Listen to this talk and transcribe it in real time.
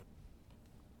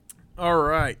All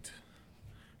right.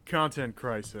 Content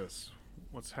crisis.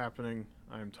 What's happening?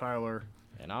 I am Tyler.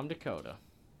 And I'm Dakota.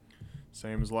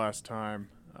 Same as last time.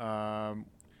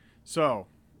 So,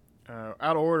 out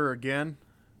of order again.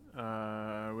 We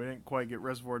didn't quite get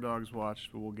Reservoir Dogs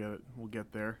watched, but we'll get it. We'll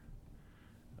get there.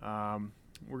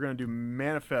 We're gonna do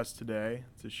Manifest today.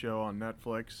 It's a show on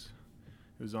Netflix.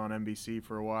 It was on NBC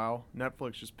for a while.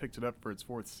 Netflix just picked it up for its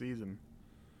fourth season.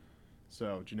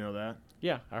 So, did you know that?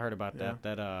 Yeah, I heard about Yeah.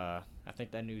 that. I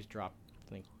think that news dropped. I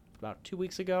think about 2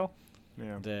 weeks ago.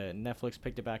 Yeah. The Netflix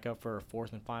picked it back up for a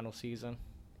fourth and final season.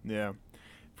 Yeah.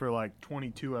 For like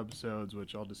 22 episodes,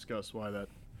 which I'll discuss why that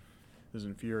is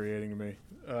infuriating to me.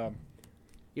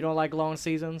 You don't like long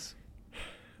seasons?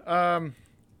 Um,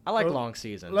 I like Well, long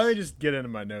seasons. Let me just get into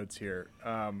my notes here.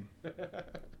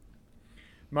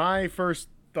 My first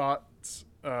thoughts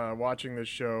watching this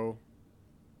show.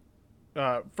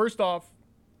 First off,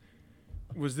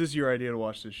 was this your idea to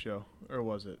watch this show, or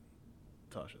was it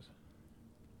Tasha's?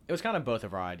 It was kind of both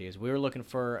of our ideas. We were looking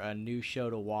for a new show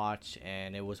to watch,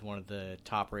 and it was one of the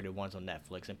top-rated ones on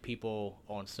Netflix, and people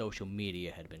on social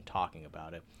media had been talking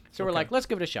about it. So we're Okay. like, let's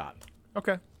give it a shot.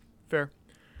 Okay, fair.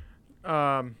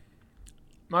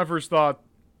 My first thought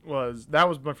was that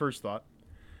was my first thought.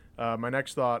 My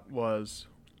next thought was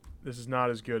this is not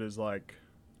as good as like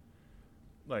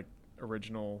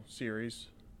original series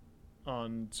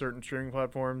on certain streaming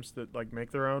platforms that like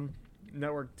make their own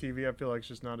network TV. I feel like it's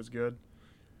just not as good,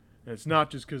 and it's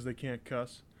not just because they can't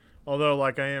cuss. Although,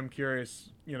 like, I am curious,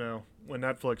 when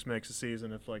Netflix makes a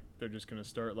season, if like they're just gonna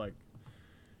start like,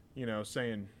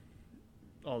 saying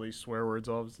all these swear words.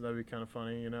 All of a sudden, that'd be kind of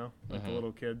funny, like the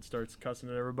little kid starts cussing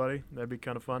at everybody. That'd be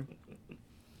kind of fun.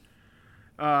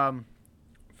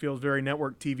 Feels very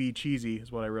network TV cheesy,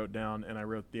 is what I wrote down, and I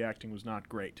wrote the acting was not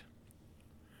great.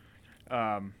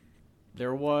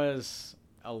 There was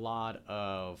a lot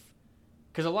of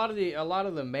because a lot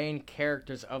of the main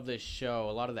characters of this show,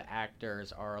 a lot of the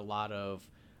actors are a lot of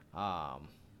I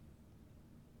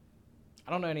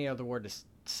don't know any other word to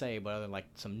say, but other than like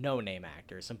some no-name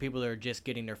actors, some people that are just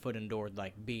getting their foot in the door,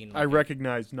 like being. Like I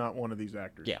recognize not one of these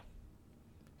actors. Yeah.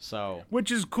 So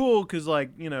Which is cool because,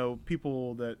 like,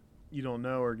 people that you don't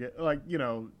know or get, like,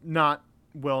 not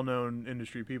well-known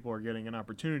industry people are getting an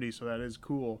opportunity, so that is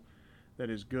cool. That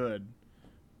is good.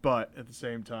 But at the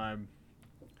same time,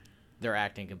 their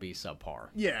acting can be subpar.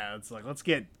 yeah, it's like, let's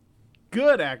get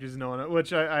good actors knowing it,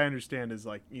 which I understand is,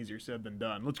 like, easier said than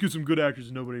done. Let's get some good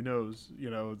actors nobody knows.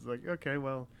 It's like, okay,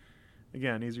 well,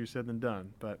 again, easier said than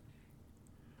done. But,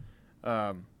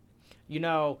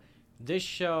 This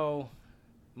show,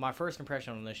 my first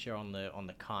impression on this show on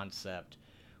the concept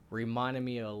reminded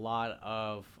me a lot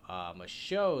of a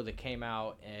show that came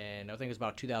out in I think it was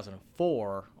about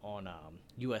 2004 on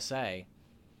USA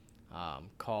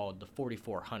called the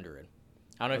 4400.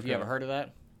 I don't know if you Okay. ever heard of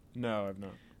that. no, I've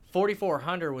not.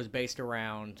 4400 was based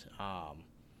around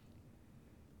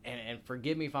and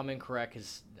forgive me if I'm incorrect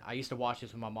because I used to watch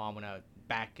this with my mom when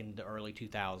back in the early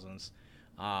 2000s,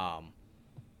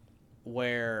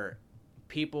 where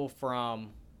people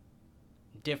from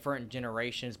different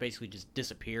generations basically just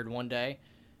disappeared one day.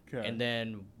 Okay. And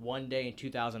then one day in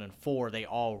 2004, they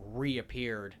all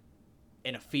reappeared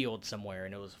in a field somewhere,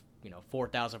 and it was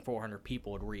 4,400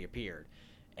 people had reappeared,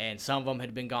 and some of them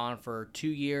had been gone for 2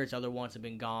 years, other ones had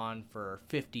been gone for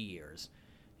 50 years,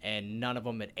 and none of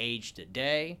them had aged a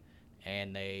day,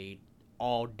 and they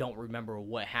all don't remember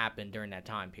what happened during that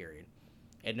time period,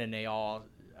 and then they all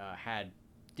had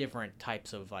different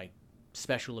types of like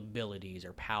special abilities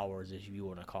or powers, as you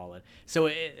want to call it. So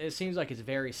it seems like it's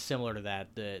very similar to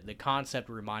that. The concept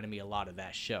reminded me a lot of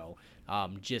that show.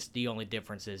 Just the only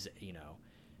difference is,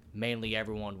 mainly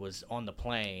everyone was on the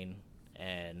plane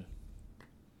and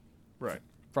Right.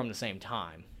 from the same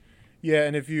time. Yeah,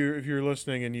 and if you're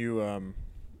listening and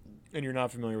you're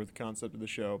not familiar with the concept of the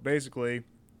show, basically,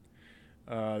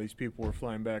 these people were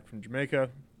flying back from Jamaica,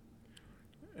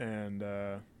 and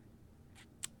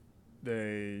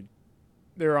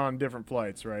they're on different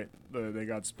flights, right? They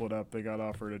got split up. They got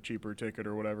offered a cheaper ticket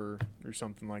or whatever or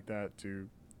something like that to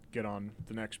get on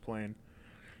the next plane.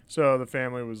 So the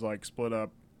family was like split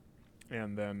up,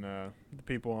 and then the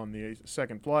people on the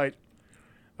second flight,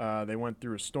 they went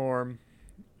through a storm,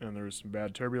 and there was some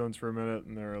bad turbulence for a minute,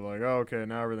 and they were like, "Oh, okay,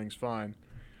 now everything's fine."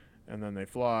 And then they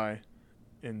fly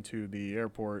into the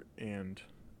airport, and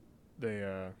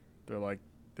they're like,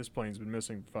 "This plane's been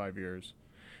missing for 5 years,"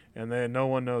 and then no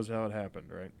one knows how it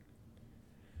happened, right?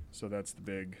 So that's the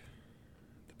big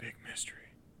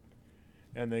mystery,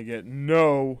 and they get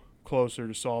no closer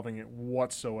to solving it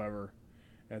whatsoever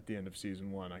at the end of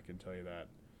season one. I can tell you that.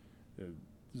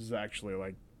 This is actually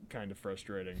like kind of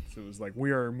frustrating. So it was like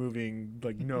we are moving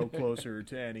like no closer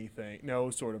to anything, no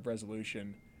sort of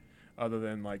resolution, other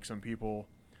than like some people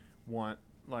want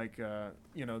like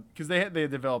because they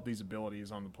develop these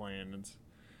abilities on the plane. It's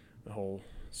the whole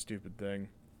stupid thing,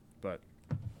 but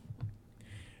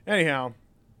anyhow,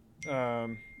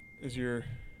 is your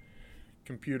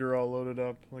computer all loaded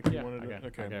up like you wanted it?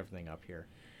 Okay, I got everything up here.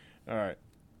 All right.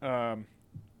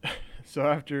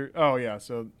 So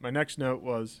my next note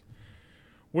was,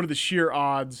 what are the sheer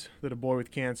odds that a boy with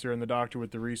cancer and the doctor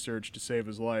with the research to save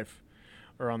his life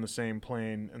are on the same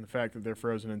plane, and the fact that they're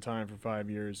frozen in time for 5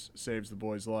 years saves the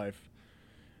boy's life?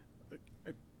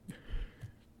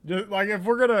 Like, if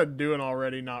we're gonna do an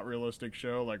already not realistic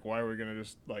show, like, why are we gonna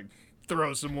just like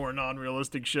throw some more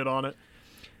non-realistic shit on it?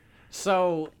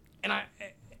 So, and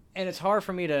it's hard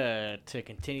for me to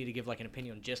continue to give like an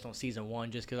opinion just on season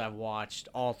 1, just because I've watched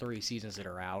all 3 seasons that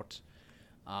are out.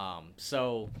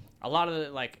 So a lot of the,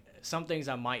 like, some things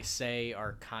I might say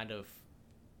are kind of,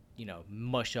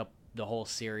 mush up the whole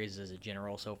series as a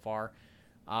general so far.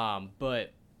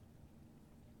 But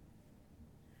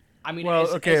I mean,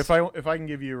 well, if I can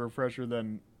give you a refresher,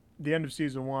 then the end of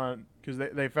season 1, because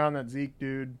they found that Zeke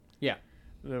dude, yeah,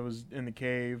 that was in the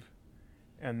cave,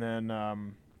 and then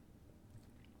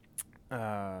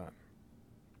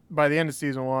by the end of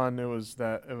season 1, it was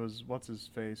what's his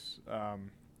face,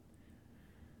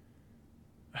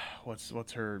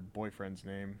 what's her boyfriend's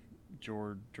name,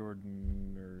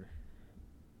 Jordan, or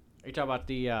are you talking about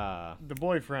the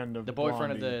boyfriend of of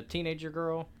Blondie? the teenager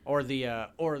girl, or the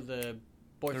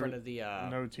boyfriend of the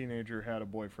no teenager had a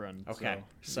boyfriend. Okay,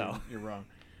 so you're wrong.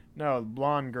 No, the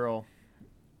blonde girl.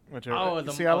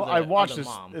 I watched this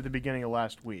mom. at the beginning of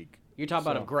last week. You're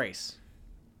talking about Grace.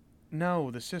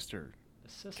 No, the sister. The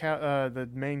sister. The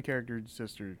main character's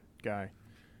sister guy.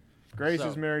 Grace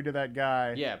is married to that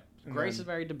guy. Yeah, Grace is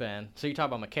married to Ben. So you're talking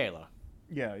about Michaela.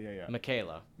 Yeah.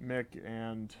 Michaela. Mick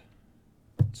and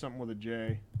something with a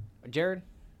J. Jared,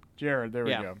 there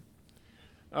we go.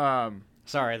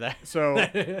 Sorry, that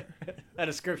that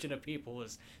description of people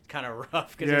was kind of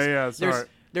rough. Sorry.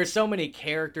 There's so many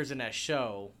characters in that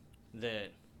show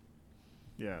that...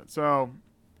 Yeah, so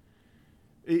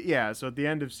at the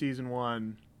end of season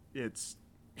 1, it's...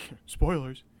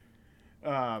 spoilers.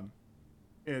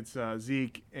 It's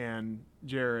Zeke and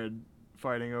Jared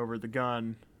fighting over the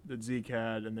gun that Zeke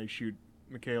had, and they shoot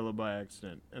Michaela by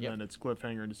accident. And then it's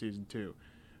cliffhanger into season 2.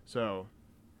 So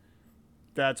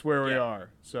that's where we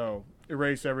are. So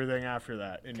erase everything after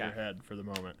that in your head for the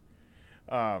moment.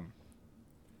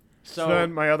 So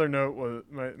then my other note was,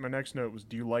 my next note was,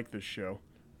 do you like this show?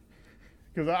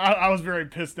 Because I was very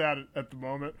pissed at it at the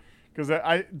moment. Because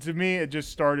to me, it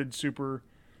just started super,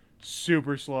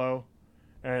 super slow.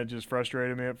 And it just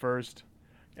frustrated me at first.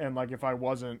 And, like, if I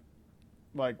wasn't,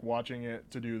 like, watching it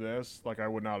to do this, like, I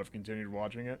would not have continued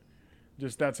watching it.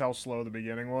 Just that's how slow the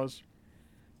beginning was.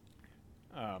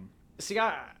 See,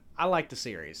 I like the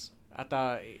series. I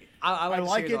thought... I like the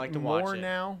like series. it I like to watch more it.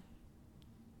 now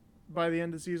by the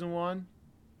end of season 1.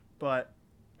 But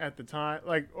at the time...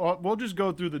 Like, we'll just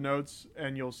go through the notes,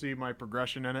 and you'll see my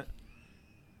progression in it.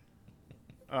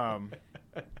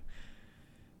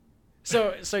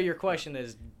 So your question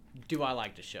is, do I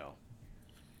like the show?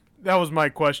 That was my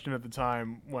question at the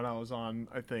time when I was on,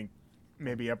 I think,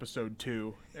 maybe episode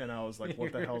 2, and I was like,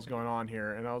 what the hell's going on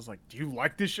here? And I was like, do you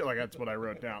like this show? Like, that's what I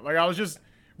wrote down. Like, I was just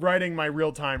writing my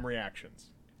real-time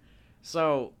reactions.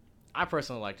 So, I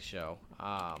personally like the show.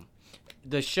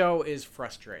 The show is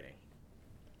frustrating.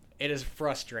 It is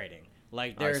frustrating.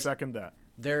 Like, I second that.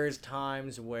 There's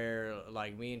times where,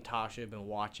 like, me and Tasha have been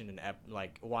watching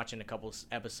watching a couple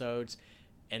episodes,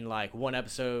 and, like, one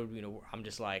episode, I'm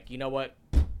just like, you know what?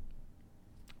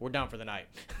 We're done for the night.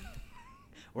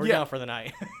 We're done for the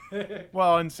night.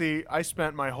 Well, and see, I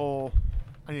spent my whole...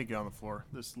 I need to get on the floor.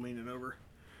 This leaning over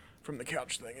from the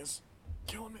couch thing is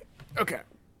killing me. Okay.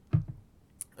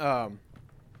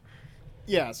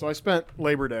 Yeah, so I spent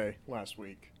Labor Day last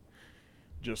week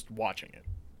just watching it.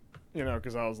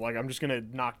 Because I was like, I'm just going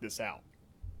to knock this out.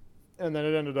 And then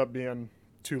it ended up being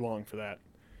too long for that.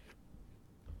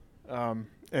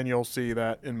 And you'll see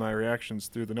that in my reactions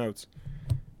through the notes.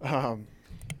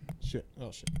 Shit.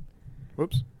 Oh, shit.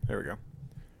 Whoops. There we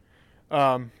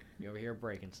go. You over here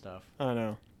breaking stuff. I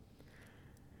know.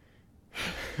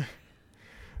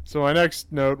 So my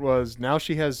next note was, now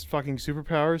she has fucking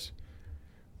superpowers.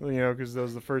 Because that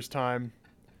was the first time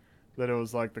that it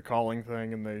was like the calling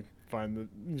thing, and they find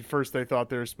that first they thought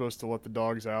they were supposed to let the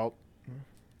dogs out,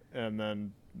 and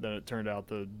then it turned out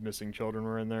the missing children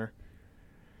were in there.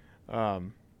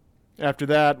 After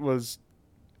that was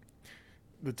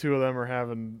the two of them are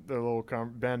having their little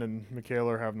Ben and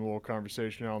Michaela are having a little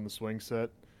conversation out on the swing set,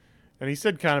 and he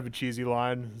said kind of a cheesy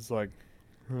line. It's like,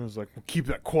 well, keep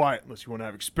that quiet unless you want to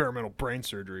have experimental brain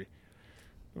surgery.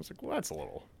 I was like, well, that's a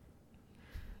little,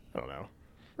 I don't know,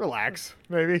 relax,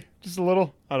 maybe just a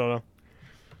little. I don't know.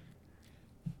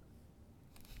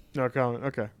 No comment.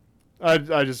 Okay,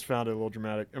 I just found it a little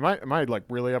dramatic. Am I like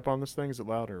really up on this thing? Is it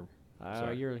loud or?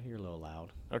 You're a little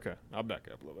loud. Okay, I'll back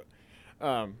up a little bit.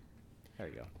 There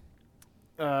you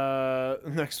go.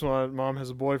 Next one. Mom has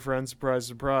a boyfriend. Surprise,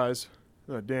 surprise.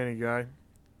 Danny guy.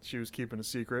 She was keeping a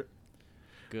secret.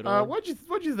 Good. What'd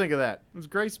you think of that? Was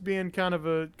Grace being kind of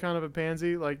a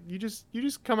pansy? Like you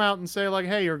just come out and say like,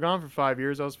 hey, you're gone for 5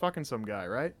 years. I was fucking some guy,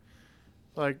 right?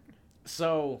 Like.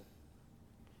 So.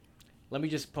 Let me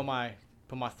just put my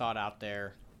thought out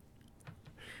there.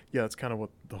 Yeah, that's kind of what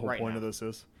the whole point of this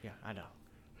is. Yeah, I know.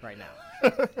 Right now.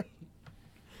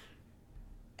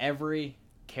 Every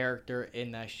character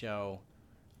in that show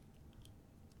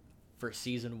for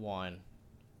season 1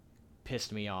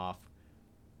 pissed me off,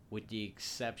 with the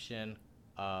exception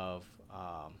of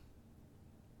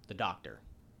the Doctor.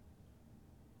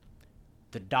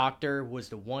 The Doctor was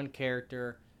the one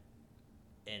character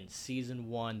in season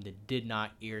 1 that did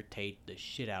not irritate the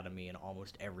shit out of me in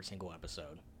almost every single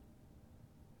episode.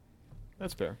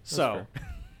 That's fair. So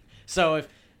if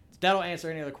that'll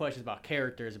answer any other questions about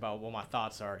characters, about what my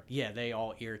thoughts are. Yeah, they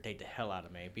all irritate the hell out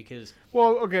of me because.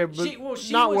 Well, okay, but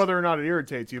not whether or not it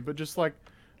irritates you, but just like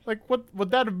what would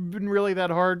that have been really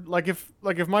that hard? Like if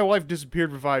my wife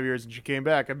disappeared for 5 years and she came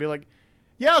back, I'd be like,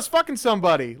 yeah, I was fucking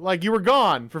somebody. Like you were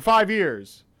gone for 5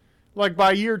 years. Like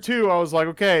by year 2, I was like,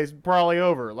 okay, it's probably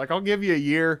over. Like I'll give you a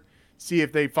year, see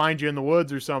if they find you in the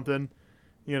woods or something.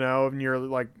 You know, and you're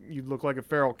like, you look like a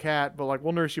feral cat, but like,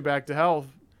 we'll nurse you back to health.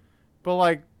 But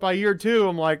like, by year 2,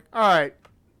 I'm like, all right,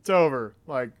 it's over.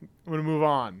 Like, I'm going to move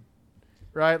on.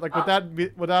 Right? Like, would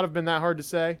that have been that hard to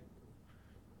say?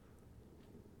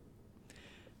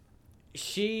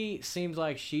 She seems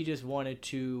like she just wanted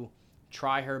to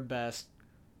try her best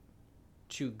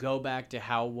to go back to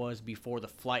how it was before the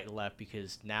flight left,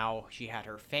 because now she had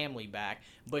her family back,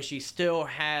 but she still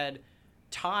had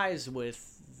ties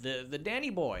with the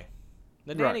Danny boy,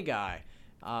 the Danny guy.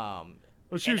 Well,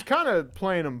 she was kind of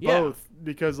playing them both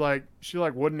because like she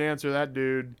like wouldn't answer that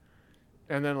dude,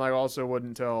 and then like also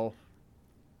wouldn't tell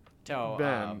Ben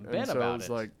and so about it was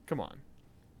it. like, come on.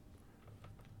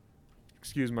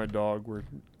 Excuse my dog. We're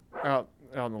out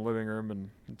in the living room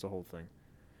and it's a whole thing.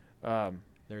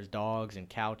 There's dogs and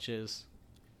couches.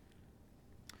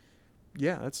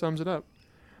 Yeah, that sums it up.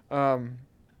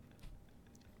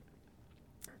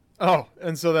 Oh,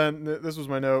 and so then this was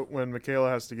my note when Michaela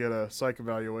has to get a psych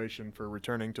evaluation for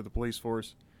returning to the police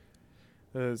force.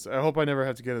 I hope I never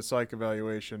have to get a psych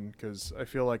evaluation because I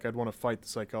feel like I'd want to fight the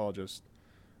psychologist.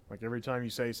 Like every time you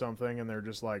say something and they're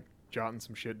just like jotting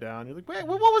some shit down, you're like, wait,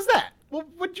 what was that?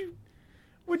 What'd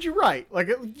you write? Like,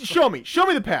 show me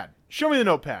the pad. Show me the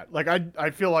notepad. Like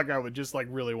I feel like I would just like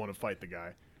really want to fight the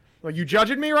guy. Like, you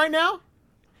judging me right now?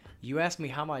 You asked me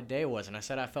how my day was, and I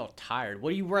said I felt tired. What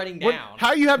are you writing down?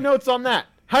 How do you have notes on that?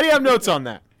 How do you have notes on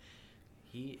that?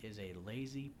 He is a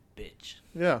lazy bitch.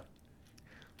 Yeah.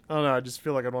 I don't know. I just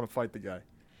feel like I'd want to fight the guy.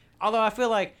 Although I feel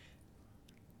like,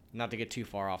 not to get too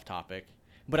far off topic,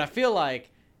 but I feel like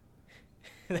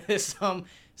there's some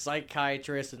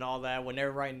psychiatrists and all that, when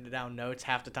they're writing down notes,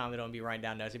 half the time they don't be writing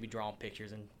down notes, they be drawing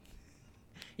pictures, and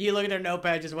you look at their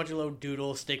notepad, just a bunch of little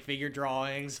doodle stick figure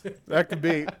drawings. That could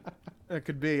be. That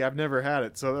could be. I've never had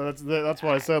it, so that's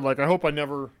why I said like I hope I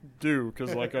never do,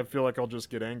 because like I feel like I'll just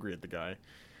get angry at the guy.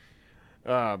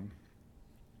 And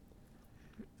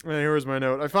here was my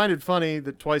note. I find it funny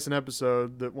that twice an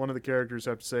episode that one of the characters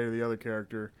have to say to the other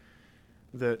character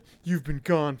that you've been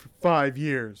gone for 5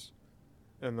 years,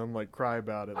 and then like cry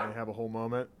about it. And they have a whole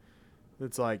moment.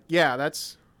 It's like, yeah,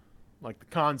 that's like the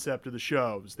concept of the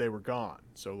show is they were gone.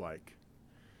 So like,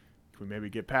 can we maybe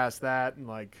get past that and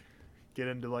like get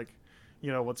into like,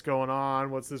 you know, what's going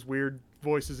on? What's this weird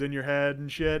voices in your head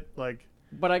and shit? Like,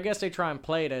 but I guess they try and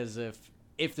play it as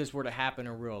if this were to happen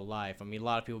in real life. I mean, a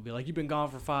lot of people be like, "You've been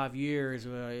gone for 5 years,"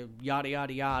 yada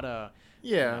yada yada.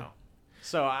 Yeah. You know?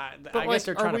 So I guess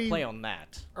they're trying to play on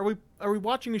that. Are we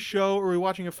watching a show or are we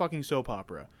watching a fucking soap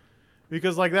opera?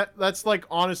 Because like that's like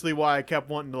honestly why I kept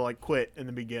wanting to like quit in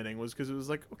the beginning, was because it was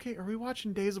like, okay, are we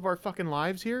watching Days of Our Fucking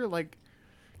Lives here? Like,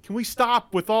 can we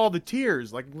stop with all the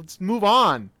tears? Like, let's move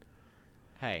on.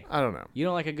 Hey, I don't know. You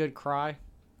don't like a good cry?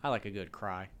 I like a good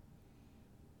cry.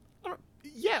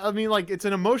 Yeah, I mean, like, it's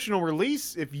an emotional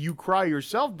release if you cry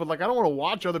yourself, but, like, I don't want to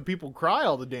watch other people cry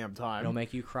all the damn time. It'll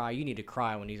make you cry. You need to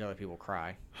cry when these other people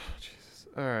cry. Jesus.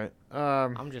 All right.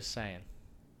 I'm just saying.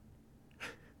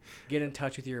 Get in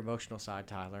touch with your emotional side,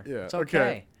 Tyler. Yeah, It's okay.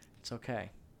 okay. It's okay.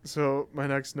 So my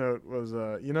next note was,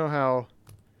 you know how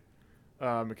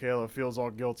Michaela feels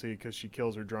all guilty because she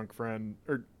kills her drunk friend,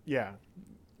 or yeah,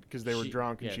 because they were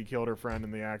drunk and yeah. she killed her friend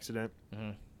in the accident.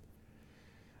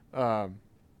 Mm-hmm.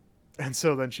 And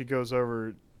so then she goes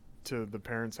over to the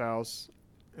parents' house,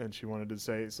 and she wanted to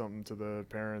say something to the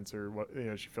parents, or what, you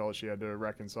know, she felt she had to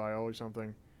reconcile or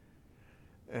something.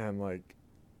 And like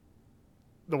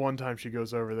the one time she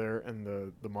goes over there, and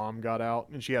the mom got out,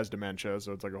 and she has dementia,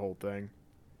 so it's like a whole thing.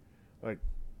 Like,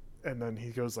 and then he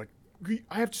goes like,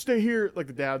 I have to stay here. Like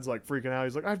the dad's like freaking out.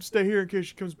 He's like, I have to stay here in case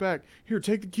she comes back. Here,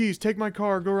 take the keys, take my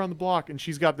car, go around the block. And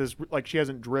she's got this, like, she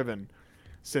hasn't driven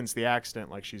since the accident.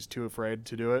 Like, she's too afraid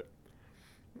to do it.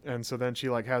 And so then she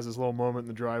like has this little moment in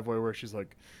the driveway where she's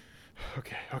like,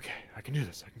 okay, I can do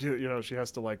this. I can do it. You know, she has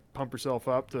to like pump herself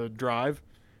up to drive.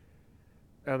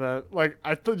 And then like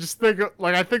I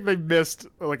think they missed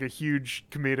like a huge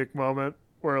comedic moment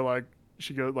where like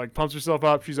she goes like pumps herself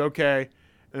up, she's okay,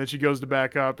 and then she goes to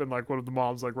back up, and like one of the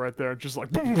moms like right there just like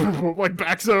like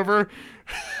backs over.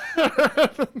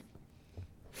 I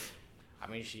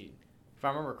mean, if I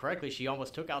remember correctly, she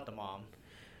almost took out the mom.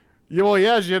 Yeah, well,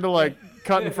 yeah, she had to like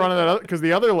cut in front of that because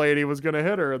the other lady was gonna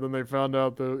hit her, and then they found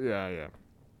out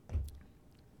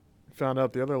found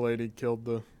out the other lady killed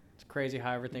the. It's crazy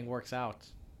how everything works out.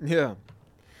 Yeah,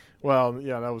 well,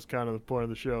 yeah, that was kind of the point of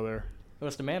the show there. It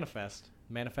was to manifest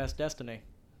destiny.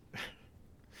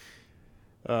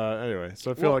 Anyway,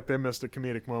 so I feel like they missed a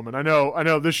comedic moment. I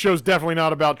know. This show's definitely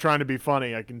not about trying to be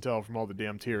funny. I can tell from all the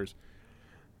damn tears,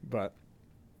 but.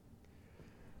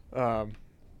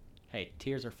 Hey,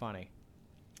 tears are funny.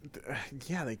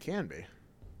 Yeah, they can be.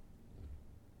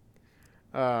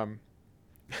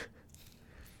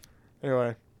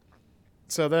 Anyway,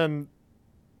 so then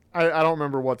I don't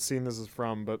remember what scene this is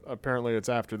from, but apparently it's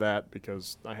after that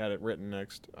because I had it written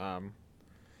next.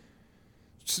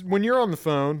 When you're on the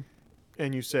phone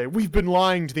and you say, "We've been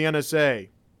lying to the NSA,"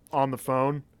 on the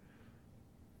phone,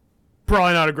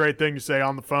 probably not a great thing to say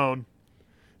on the phone.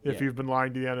 If you've been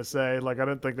lying to the NSA, like I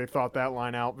didn't think they thought that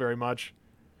line out very much.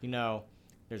 You know,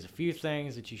 there's a few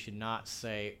things that you should not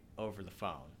say over the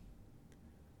phone.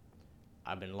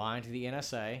 I've been lying to the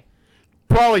NSA.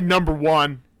 Probably number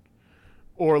one.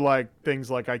 Or like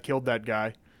things like I killed that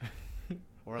guy.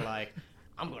 Or like,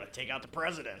 I'm going to take out the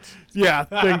president. Yeah,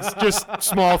 things, just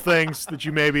small things that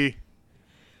you maybe.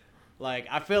 Like,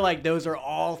 I feel like those are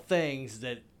all things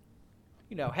that,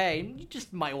 you know, hey, you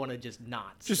just might want to just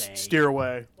not just say. Steer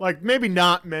away. Like, maybe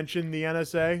not mention the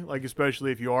NSA, like,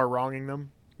 especially if you are wronging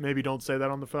them. Maybe don't say that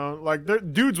on the phone. Like,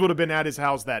 dudes would have been at his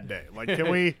house that day. Like, can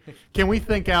we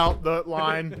think out the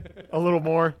line a little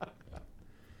more?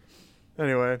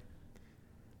 Anyway.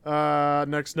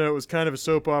 Next note was kind of a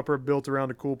soap opera built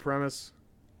around a cool premise.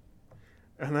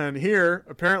 And then here,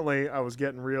 apparently, I was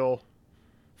getting real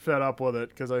fed up with it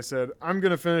because I said, I'm going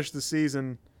to finish the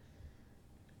season,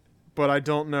 but I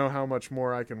don't know how much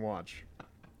more I can watch.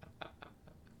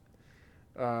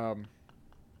 And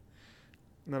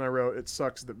then I wrote, it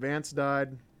sucks that Vance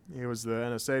died. He was the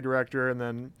NSA director, and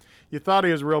then you thought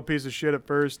he was a real piece of shit at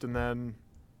first, and then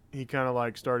he kind of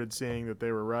like started seeing that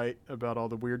they were right about all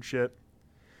the weird shit.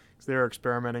 Because they were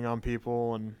experimenting on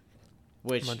people and a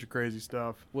bunch of crazy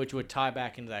stuff. Which would tie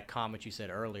back into that comment you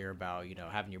said earlier about, you know,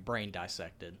 having your brain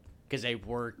dissected. Because they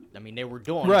were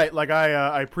doing... Right, like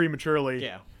I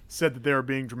prematurely said that they were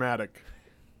being dramatic.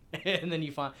 And then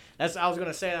you find... I was going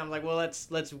to say that. I'm like, well, let's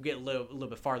get a little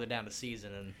bit farther down the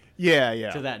season. And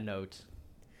yeah. To that note.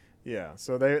 Yeah,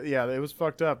 so it was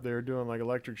fucked up. They were doing like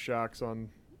electric shocks on...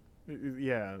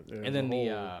 Yeah. And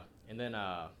then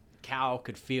Cal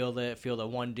could feel the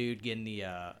one dude getting the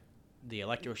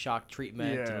electroshock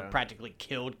treatment and practically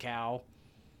killed Cal.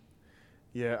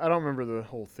 Yeah, I don't remember the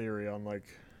whole theory on like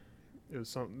it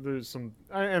was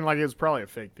and like it was probably a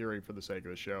fake theory for the sake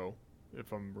of the show,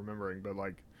 if I'm remembering, but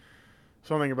like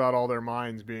something about all their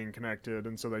minds being connected,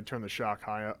 and so they turned the shock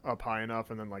up high enough,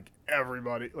 and then like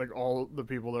everybody, like all the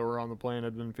people that were on the plane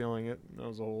had been feeling it. That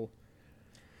was a whole.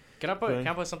 Can I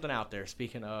put something out there?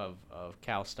 Speaking of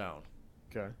Cal Stone.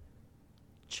 Okay.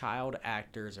 Child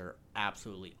actors are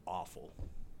absolutely awful.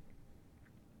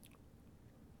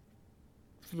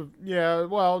 Yeah,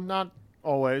 well, not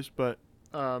always, but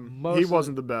he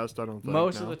wasn't the best, I don't think.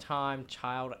 Most of the time,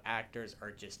 child actors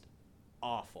are just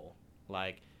awful.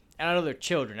 Like, and I know they're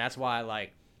children. That's why,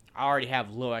 like, I already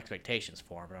have low expectations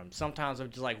for them. Sometimes I'm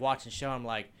just, like, watching the show, I'm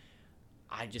like,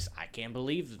 I can't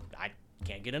believe I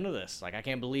can't get into this. Like, I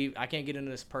can't get into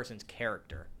this person's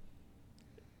character.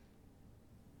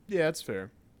 Yeah, it's fair.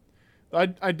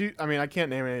 I do. I mean, I can't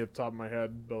name any off the top of my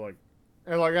head, but like,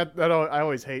 and like I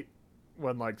always hate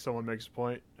when like someone makes a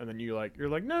point and then you're like,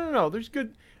 no, there's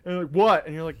good. And they're like, what?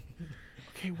 And you're like,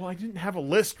 okay, well, I didn't have a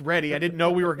list ready. I didn't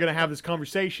know we were gonna have this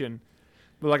conversation.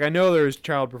 But like, I know there's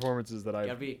child performances that I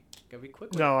gotta be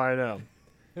quick with No, I know.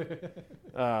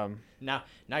 Now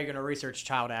you're gonna research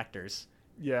child actors.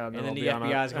 Yeah, and then the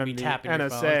FBI is gonna be tapping your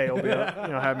phone. NSA will be,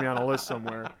 have me on a list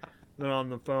somewhere. Then on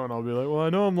the phone, I'll be like, well, I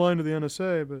know I'm lying to the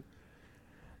NSA, but.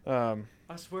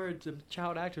 I swear the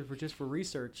child actors were just for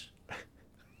research.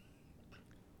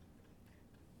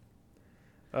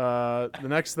 The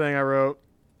next thing I wrote,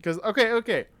 because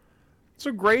okay,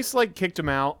 so Grace like kicked him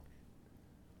out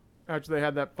after they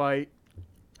had that fight,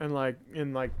 and like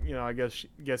I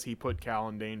guess he put Cal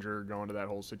in danger going to that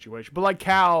whole situation. But like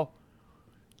Cal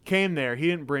came there, he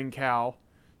didn't bring Cal.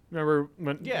 Remember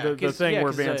when the thing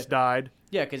where Vance died?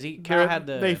 Yeah, because Cal had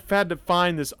they had to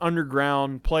find this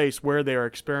underground place where they are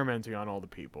experimenting on all the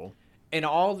people. And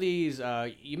all these,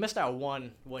 you missed out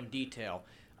one detail.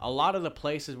 A lot of the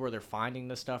places where they're finding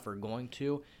this stuff or going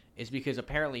to is because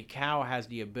apparently Cal has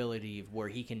the ability where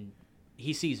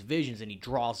he sees visions and he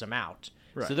draws them out.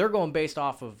 Right. So they're going based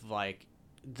off of like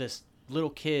this little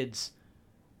kid's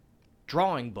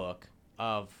drawing book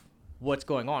of what's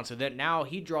going on. So that now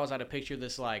he draws out a picture of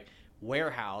this like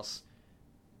warehouse.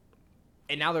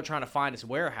 And now they're trying to find this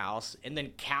warehouse, and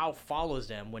then Cal follows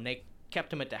them when they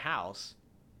kept him at the house.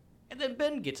 And then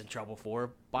Ben gets in trouble for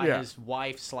it by his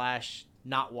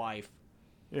wife/not wife.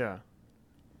 Yeah.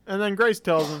 And then Grace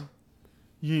tells him,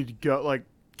 you need to go, like,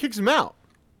 kicks him out.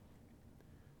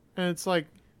 And it's like,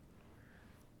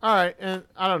 all right, and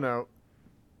I don't know.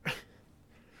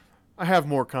 I have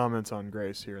more comments on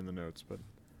Grace here in the notes, but.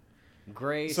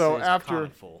 Grace is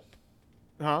commentful.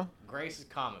 Huh? Grace is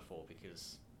commentful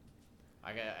because...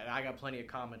 I got plenty of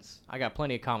comments. I got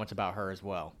plenty of comments about her as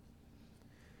well.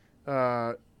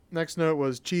 Next note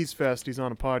was Cheese Fest. He's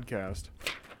on a podcast.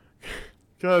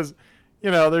 Because,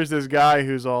 there's this guy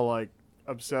who's all like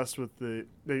obsessed with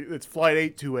it's Flight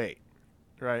 828,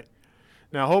 right?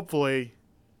 Now, hopefully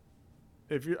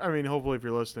if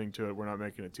you're listening to it, we're not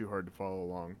making it too hard to follow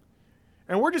along.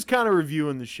 And we're just kind of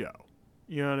reviewing the show.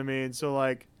 You know what I mean? So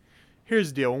like, here's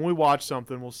the deal. When we watch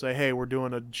something, we'll say, hey, we're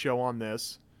doing a show on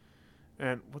this.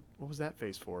 And what was that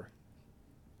face for?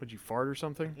 Would you fart or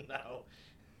something? No.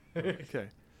 Okay.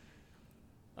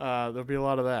 There'll be a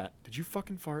lot of that. Did you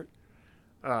fucking fart?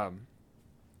 Oh,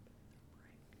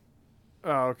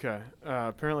 okay.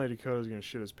 Apparently Dakota's gonna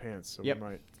shit his pants, so we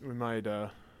might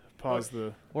pause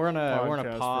the. We're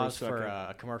gonna pause for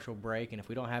a commercial break, and if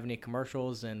we don't have any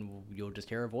commercials, then you'll just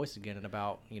hear our voice again in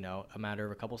about a matter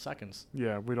of a couple seconds.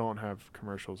 Yeah, we don't have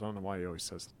commercials. I don't know why he always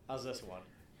says that. How's this one?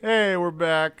 Hey, we're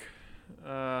back.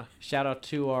 Shout out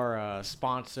to our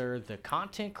sponsor, the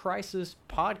Content Crisis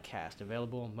Podcast,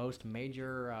 available on most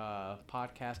major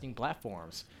podcasting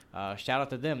platforms. Shout out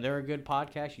to them. They're a good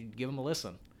podcast. You give them a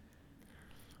listen.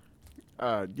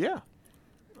 Yeah.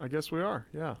 I guess we are.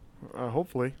 Yeah.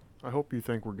 Hopefully. I hope you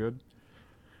think we're good.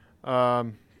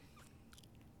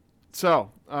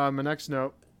 So, my next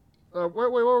note. Wait,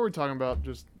 what were we talking about?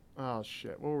 Oh,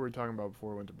 shit. What were we talking about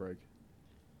before we went to break?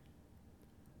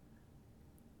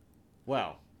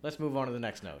 Well, let's move on to the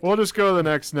next note. We'll just go to the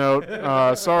next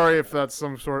note. Sorry if that's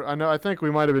some sort of... I think we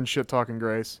might have been shit-talking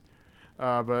Grace.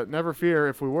 But never fear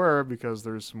if we were, because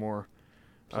there's some more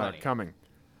coming.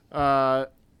 My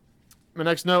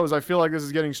next note is I feel like this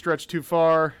is getting stretched too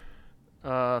far.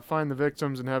 Find the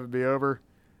victims and have it be over.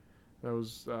 That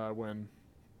was when,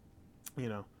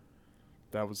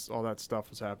 that was all that stuff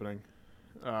was happening.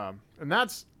 And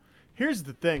that's... Here's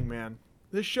the thing, man.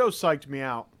 This show psyched me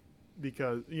out.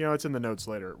 Because, it's in the notes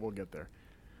later. We'll get there.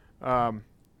 I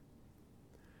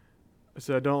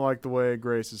said I don't like the way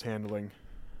Grace is handling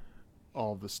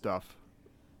all of the stuff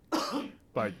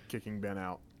by kicking Ben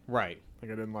out. Right.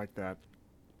 Like, I didn't like that.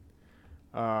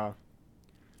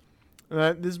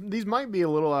 These might be a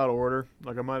little out of order.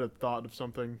 Like, I might have thought of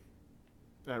something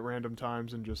at random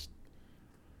times and just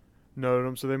noted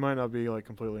them, so they might not be, like,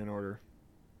 completely in order.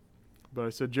 But I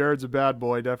said Jared's a bad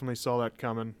boy. Definitely saw that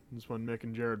coming. This when Mick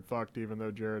and Jared fucked, even though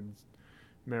Jared's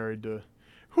married to...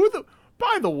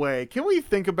 By the way, can we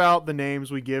think about the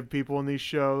names we give people in these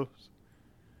shows?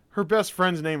 Her best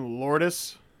friend's name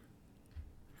Lourdes.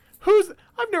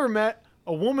 I've never met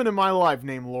a woman in my life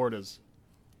named Lourdes.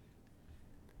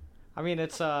 I mean,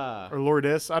 it's or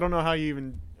Lourdes. I don't know how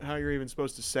you're even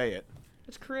supposed to say it.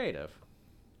 It's creative.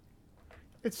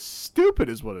 It's stupid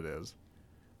is what it is.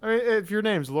 I mean, if your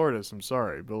name's Lourdes, I'm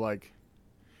sorry, but like,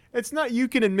 it's not. You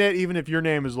can admit even if your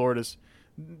name is Lourdes,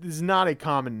 this is not a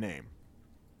common name.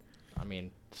 I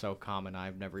mean, so common.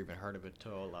 I've never even heard of it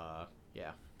till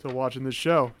yeah. Till watching this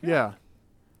show. Yeah.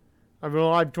 I've been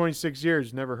alive 26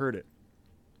 years, never heard it.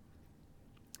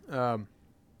 Can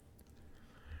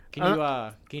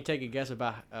you take a guess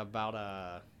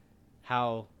about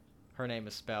how her name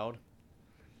is spelled?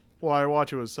 Well, I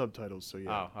watch it with subtitles, so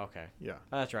yeah. Oh, okay. Yeah.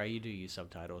 Oh, that's right. You do use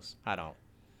subtitles. I don't.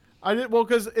 I did well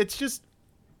because it's just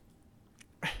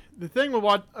the thing with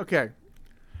what. Okay,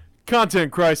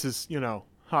 content crisis.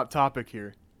 Hot topic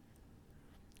here.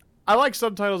 I like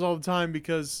subtitles all the time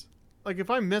because, like, if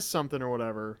I miss something or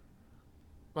whatever,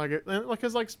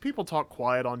 because people talk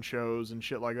quiet on shows and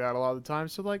shit like that a lot of the time.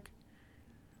 So like,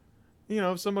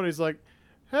 if somebody's like,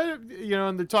 hey,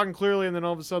 and they're talking clearly, and then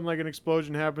all of a sudden like an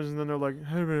explosion happens, and then they're like,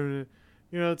 hey,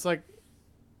 it's like,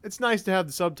 it's nice to have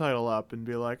the subtitle up and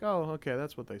be like, oh, okay,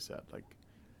 that's what they said. Like,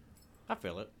 I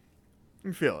feel it.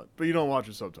 you feel it, but you don't watch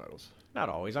the subtitles. Not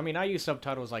always. I mean, I use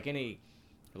subtitles like any,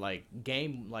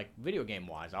 video game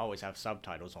wise. I always have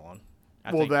subtitles on.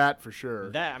 I think that for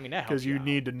sure. that helps because you out.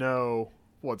 need to know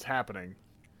what's happening.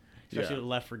 Especially the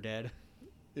Left 4 Dead.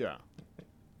 Yeah.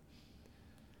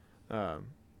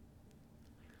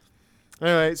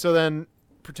 Anyway, so then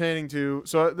pertaining to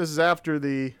this is after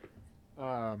the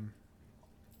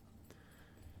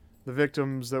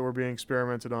victims that were being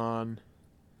experimented on,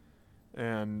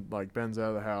 and like Ben's out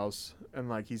of the house, and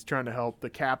like he's trying to help the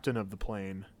captain of the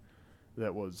plane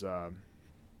that was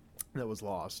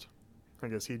lost. I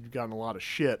guess he'd gotten a lot of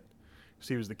shit because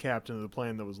he was the captain of the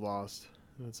plane that was lost.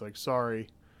 And it's like, sorry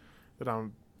that I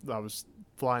was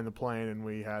flying the plane and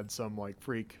we had some like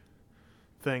freak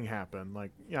thing happen.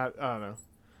 Like, yeah, I don't know.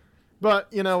 But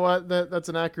you know what? That's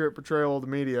an accurate portrayal of the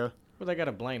media. Well, they got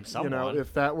to blame someone.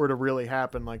 If that were to really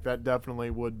happen, like that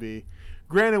definitely would be.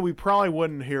 Granted, we probably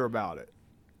wouldn't hear about it.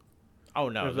 Oh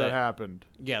no, if that happened.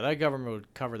 Yeah, that government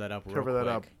would cover that up. Cover real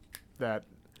that quick. up.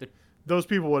 Those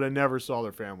people would have never saw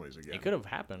their families again. It could have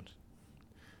happened.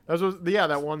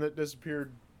 That one that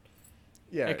disappeared.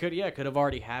 Yeah, it could have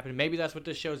already happened. Maybe that's what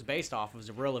this show's based off of, is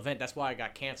a real event. That's why it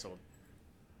got canceled.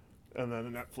 And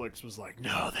then Netflix was like,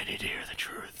 no, they need to hear the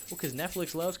truth. Well, because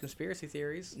Netflix loves conspiracy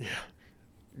theories. Yeah.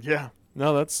 Yeah.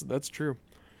 No, that's true.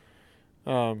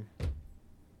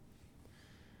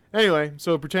 Anyway,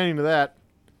 so pertaining to that,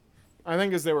 I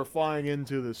think as they were flying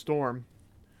into the storm,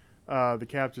 the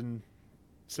captain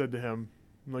said to him,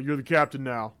 like, you're the captain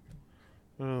now.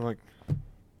 And I'm like,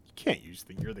 you can't use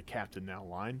the you're the captain now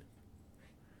line.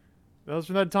 That was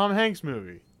from that Tom Hanks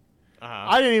movie. Uh-huh.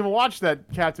 I didn't even watch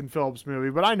that Captain Phillips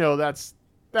movie, but I know that's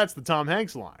the Tom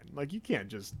Hanks line. Like, you can't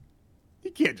just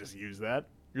use that.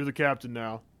 You're the captain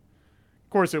now. Of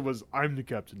course, it was I'm the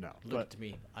captain now. Look at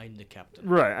me, I'm the captain.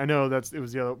 Right, I know it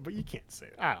was the other, but you can't say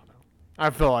it. I don't know. I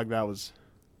felt like that was.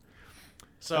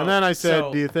 So, and then I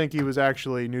said, do you think he was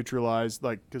actually neutralized?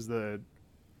 Like, because the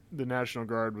National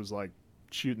Guard was like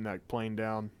shooting that plane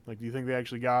down. Like, do you think they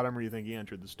actually got him, or do you think he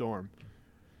entered the storm?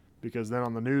 Because then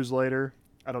on the news later,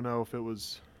 I don't know if it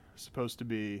was supposed to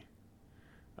be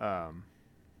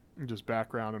just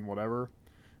background and whatever,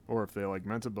 or if they like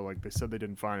meant it, but like they said they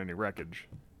didn't find any wreckage.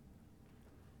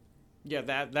 Yeah,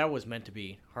 that was meant to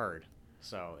be heard.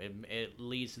 So it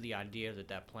leads to the idea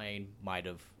that plane might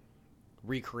have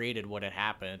recreated what had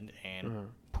happened and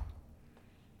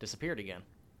disappeared again.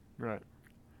 Right.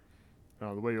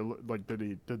 The way you're like,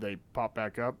 did they pop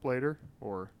back up later,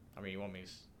 or? I mean, you want me to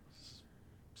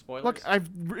spoilers? Look, I've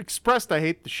expressed I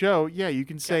hate the show. Yeah, you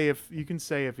can say if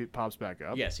it pops back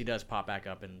up. Yes, he does pop back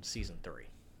up in season 3.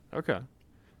 Okay.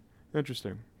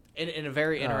 Interesting. In a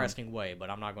very interesting way,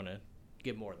 but I'm not going to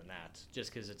give more than that,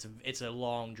 just because it's a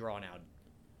long drawn out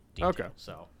detail. Okay.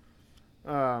 So.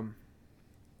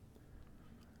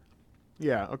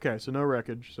 Yeah. Okay. So no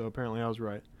wreckage. So apparently I was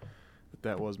right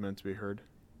that was meant to be heard.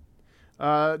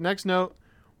 Next note: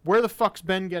 where the fuck's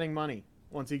Ben getting money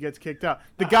once he gets kicked out?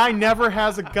 The guy never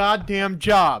has a goddamn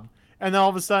job, and then all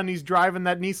of a sudden he's driving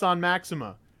that Nissan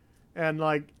Maxima, and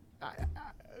like,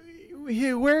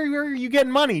 where are you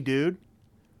getting money, dude?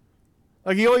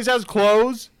 Like, he always has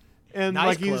clothes. And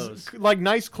nice like clothes. He's like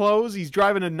nice clothes. He's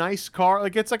driving a nice car.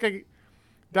 Like, it's like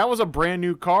that was a brand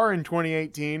new car in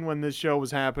 2018 when this show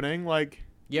was happening. Like,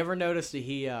 you ever notice that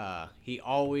he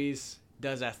always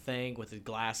does that thing with his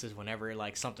glasses whenever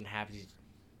like something happens?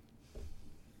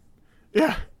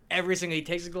 Yeah. Every single he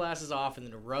takes his glasses off and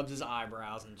then rubs his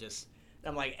eyebrows and just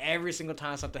I'm like every single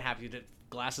time something happens, he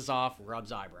glasses off,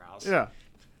 rubs eyebrows. Yeah.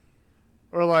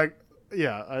 Or like,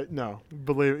 yeah,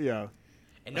 yeah.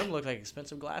 And them look like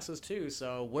expensive glasses too.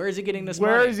 So where is he getting this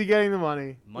money? Where is he getting the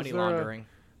money? Money laundering.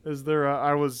 Is there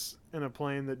I was in a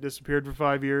plane that disappeared for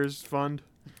 5 years fund?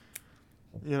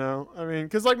 I mean,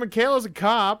 because like Michaela's a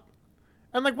cop,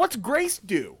 And like, what's Grace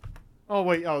do? Oh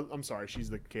wait, I'm sorry, she's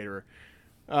the caterer.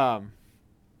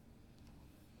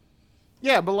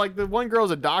 Yeah, but like the one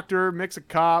girl's a doctor, Mick's a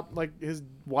cop. Like his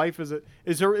wife is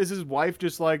his wife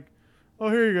just like, oh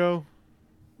here you go,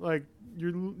 like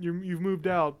you've moved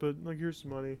out, but like here's some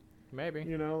money. Maybe.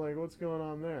 You know, like what's going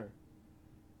on there?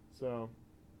 So,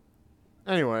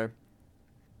 anyway,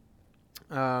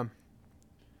 and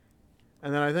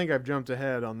then I think I've jumped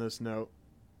ahead on this note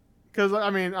because I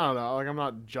mean I don't know, like I'm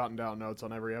not jotting down notes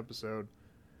on every episode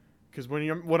because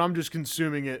when I'm just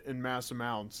consuming it in mass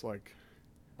amounts, like,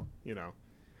 you know,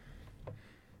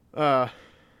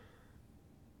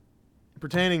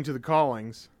 pertaining to the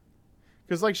Callings,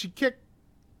 because like she kicked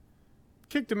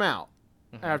him out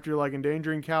after like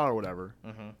endangering Cal or whatever.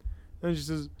 Then she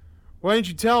says, "Why didn't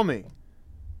you tell me?"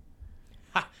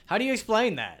 How do you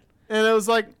explain that? And it was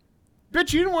like,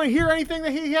 bitch, you didn't want to hear anything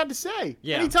that he had to say.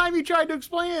 Yeah. Anytime you tried to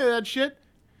explain any of that shit,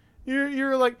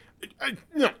 you're like,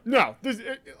 no. I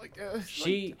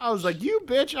was like, you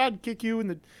bitch, I'd kick you in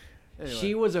the. Anyway.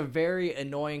 She was a very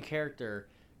annoying character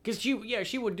because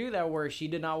she would do that where she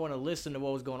did not want to listen to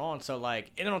what was going on. So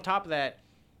like, and then on top of that,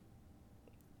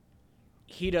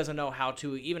 he doesn't know how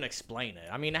to even explain it.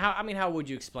 I mean, how would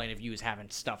you explain if you was having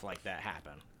stuff like that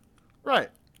happen? Right.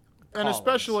 And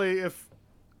especially if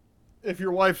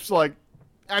your wife's like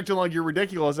acting like you're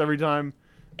ridiculous every time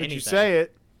that you say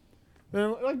it,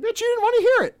 then like, bitch, you didn't want to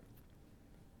hear it.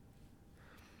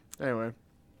 Anyway, and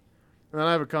then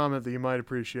I have a comment that you might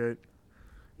appreciate.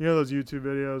 You know those YouTube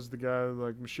videos, the guy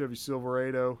like Chevy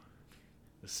Silverado.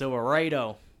 The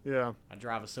Silverado. Yeah. I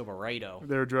drive a Silverado.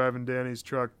 They were driving Danny's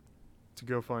truck to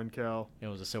go find Cal. It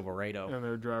was a Silverado. And they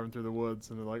were driving through the woods,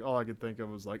 and they're like, all I could think of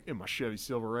was like, in my Chevy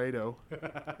Silverado.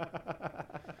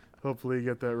 Hopefully you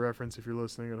get that reference if you're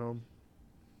listening at home.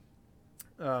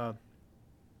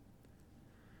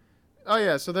 Oh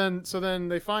yeah, so then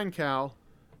they find Cal,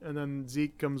 and then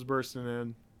Zeke comes bursting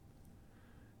in.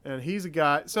 And he's a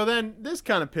guy. So then this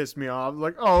kind of pissed me off.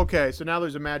 Like, oh, okay, so now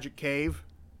there's a magic cave.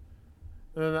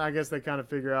 And then I guess they kind of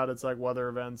figure out it's like weather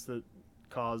events that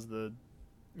cause the,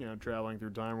 you know, traveling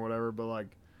through time or whatever. But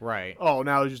like, right. Oh,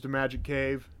 now there's just a magic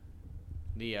cave.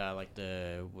 The like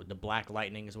the black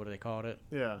lightning is what they called it.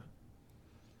 Yeah.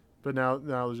 But now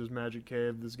there's just magic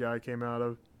cave this guy came out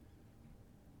of.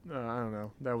 I don't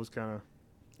know. That was kind of.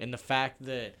 And the fact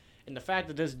that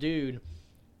this dude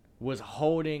was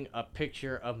holding a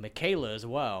picture of Michaela as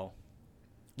well,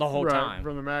 the whole time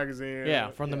from the magazine.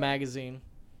 Yeah, from the magazine.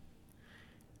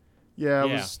 Yeah, it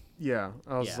was. Yeah,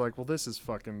 I was like, well, this is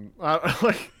fucking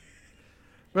like.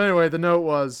 But anyway, the note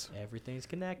was everything's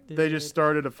connected. They just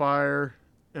started a fire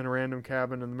in a random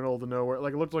cabin in the middle of the nowhere.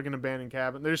 Like it looked like an abandoned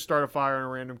cabin. They just start a fire in a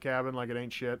random cabin like it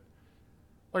ain't shit.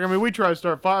 Like I mean, we try to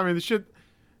start fire. I mean, the shit.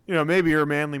 You know, maybe you're a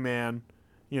manly man.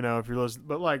 You know, if you're listening,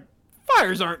 but like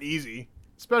fires aren't easy.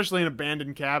 Especially in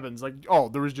abandoned cabins. Like, oh,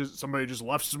 there was just somebody just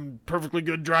left some perfectly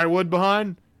good dry wood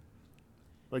behind.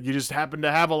 Like, you just happen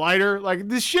to have a lighter. Like,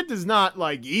 this shit is not,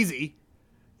 like, easy.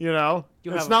 You know?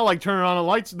 It's not like turning on a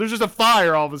light. There's just a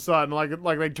fire all of a sudden.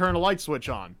 Like they turn a light switch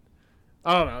on.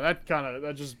 I don't know.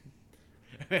 That just.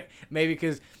 Maybe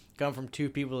because come from two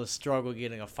people that struggle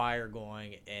getting a fire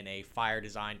going in a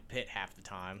fire-designed pit half the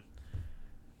time.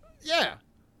 Yeah.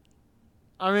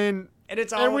 I mean. And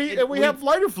we have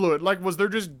lighter fluid. Like, was there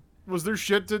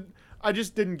shit to? I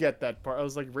just didn't get that part. I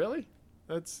was like, really?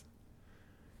 I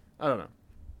don't know.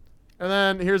 And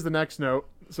then here's the next note.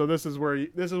 So this is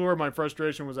where my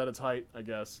frustration was at its height, I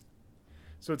guess.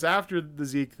 So it's after the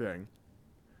Zeke thing,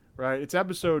 right? It's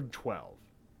episode 12,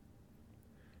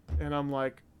 and I'm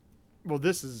like, well,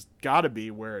 this has got to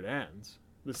be where it ends,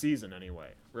 the season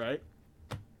anyway, right?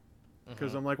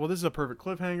 Because I'm like, well, this is a perfect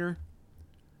cliffhanger.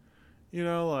 You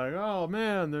know, like, oh,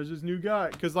 man, there's this new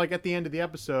guy. Because, like, at the end of the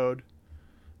episode,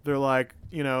 they're like,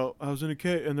 you know, I was in a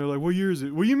cave. And they're like, what year is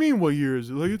it? What do you mean, what year is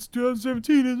it? Like, it's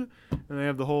 2017, isn't it? And they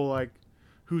have the whole, like,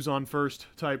 who's on first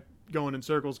type going in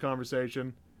circles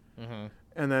conversation. Mm-hmm.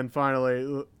 And then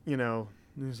finally, you know,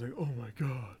 he's like, oh, my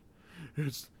God.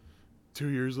 It's 2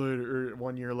 years later, or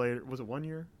 1 year later. Was it 1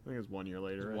 year? I think it was 1 year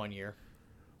later. Right? 1 year.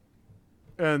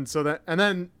 And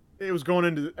then it was going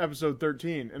into episode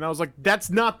 13, and I was like, that's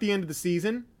not the end of the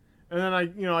season. And then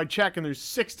I check, and there's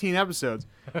 16 episodes.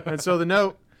 And so the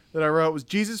note that I wrote was,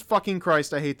 Jesus fucking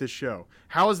Christ, I hate this show.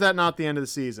 How is that not the end of the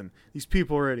season? These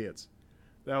people are idiots.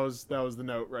 That was the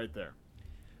note right there.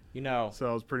 You know. So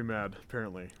I was pretty mad,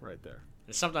 apparently, right there.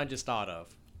 It's something I just thought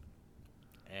of.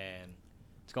 And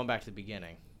it's going back to the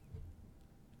beginning.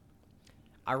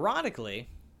 Ironically,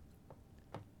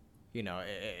 you know,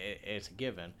 it's a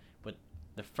given, but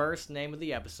the first name of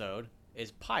the episode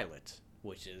is Pilot,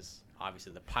 which is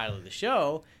obviously the pilot of the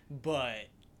show, but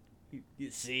you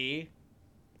see,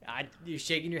 you're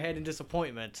shaking your head in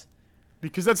disappointment.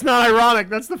 Because that's not ironic.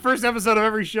 That's the first episode of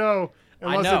every show.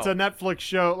 Unless know. it's a Netflix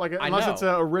show. Unless it's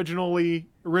a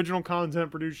original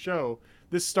content produced show.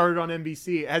 This started on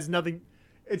NBC. It has nothing.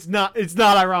 It's not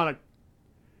ironic.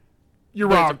 You're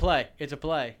But wrong. It's a play. It's a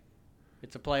play.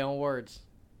 It's a play on words.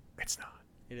 It's not.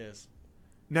 It is.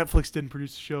 Netflix didn't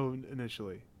produce the show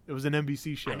initially. It was an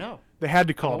NBC show. I know. They had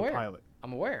to call I'm it a aware. pilot.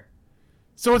 I'm aware.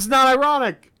 So it's not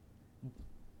ironic.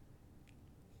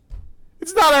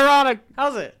 It's not ironic.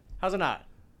 How's it? How's it not?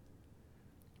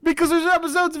 Because there's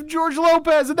episodes of George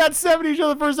Lopez in that 70s show.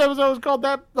 The first episode was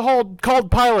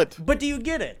called Pilot. But do you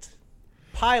get it?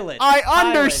 Pilot. I Pilot.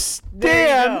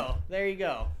 understand. There you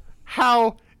go.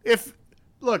 How if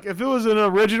it was an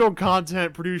original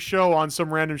content produced show on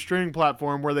some random streaming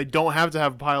platform where they don't have to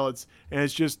have pilots and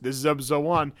it's just this is episode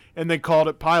 1 and they called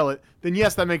it Pilot, then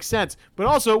yes, that makes sense. But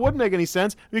also it wouldn't make any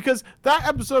sense because that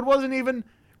episode wasn't even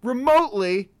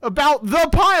remotely about the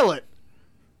pilot.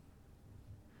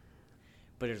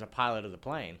 But there's a pilot of the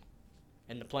plane.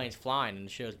 And the plane's flying and the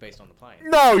show's based on the plane.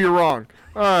 No, you're wrong.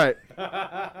 All right.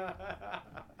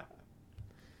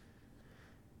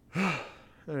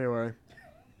 Anyway.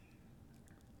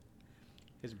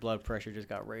 His blood pressure just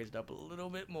got raised up a little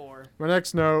bit more. My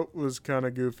next note was kind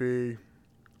of goofy.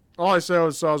 All I saw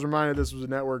was I was reminded this was a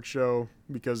network show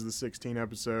because of the 16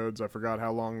 episodes. I forgot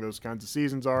how long those kinds of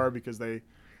seasons are because they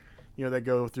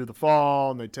go through the fall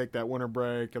and they take that winter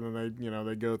break and then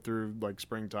they go through like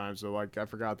springtime. So like I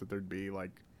forgot that there'd be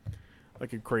like a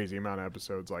crazy amount of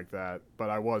episodes like that. But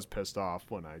I was pissed off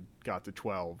when I got to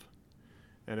 12.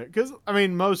 And because I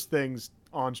mean most things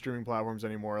on streaming platforms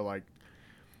anymore are like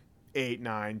 8,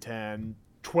 9, 10,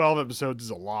 12 episodes is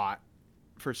a lot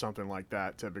for something like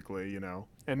that typically,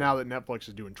 And now that Netflix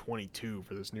is doing 22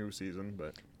 for this new season,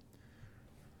 but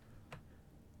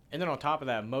And then on top of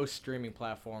that, most streaming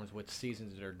platforms with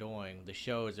seasons they're doing, the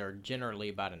shows are generally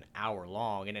about an hour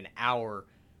long and an hour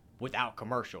without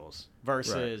commercials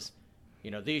versus,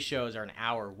 these shows are an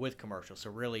hour with commercials. So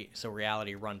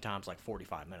reality runtime's like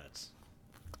 45 minutes.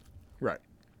 right.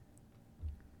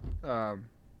 And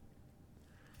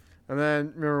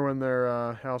then remember when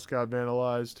their house got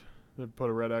vandalized? They put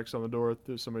a red X on the door.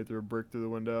 Somebody threw a brick through the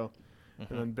window, and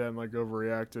then Ben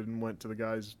overreacted and went to the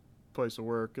guy's place of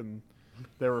work, and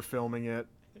they were filming it,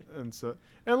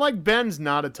 and Ben's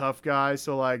not a tough guy,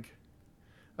 so like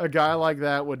a guy like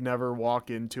that would never walk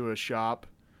into a shop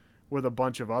with a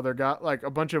bunch of other guys, like a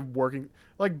bunch of working.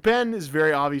 Like Ben is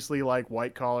very obviously like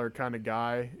white collar kind of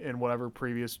guy in whatever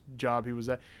previous job he was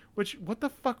at. Which what the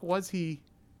fuck was he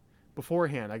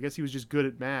beforehand? I guess he was just good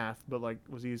at math, but like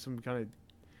was he some kind of?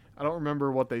 I don't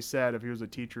remember what they said if he was a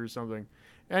teacher or something.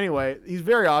 Anyway, he's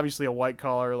very obviously a white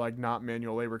collar, like not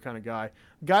manual labor kind of guy.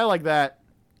 A guy like that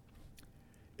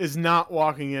is not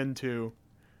walking into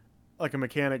like a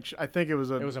mechanic. I think it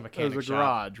was a mechanic shop.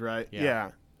 garage, right?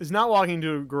 Yeah. Is not walking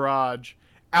into a garage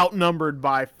outnumbered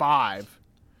by 5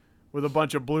 with a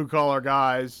bunch of blue collar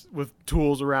guys with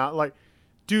tools around. Like,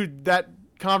 dude, that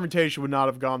confrontation would not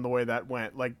have gone the way that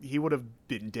went. Like, he would have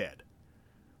been dead.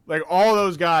 Like, all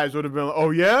those guys would have been like,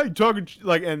 oh, yeah? You talking?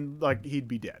 Like, and, like, he'd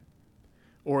be dead.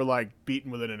 Or, like,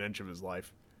 beaten within an inch of his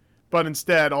life. But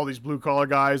instead, all these blue-collar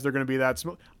guys, they're going to be that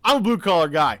smart. I'm a blue-collar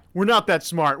guy. We're not that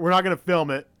smart. We're not going to film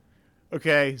it.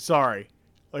 Okay? Sorry.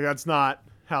 Like, that's not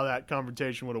how that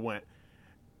confrontation would have went.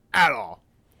 At all.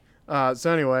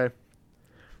 So, anyway,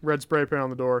 red spray paint on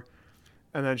the door.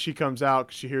 And then she comes out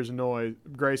because she hears a noise.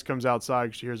 Grace comes outside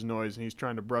because she hears a noise, and he's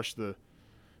trying to brush the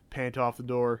paint off the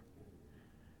door.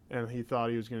 And he thought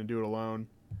he was going to do it alone.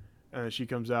 And then she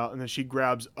comes out, and then she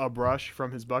grabs a brush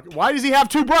from his bucket. Why does he have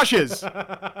 2 brushes?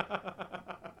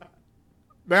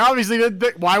 They obviously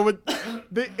didn't. Why would...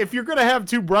 if you're going to have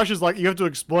 2 brushes, like, you have to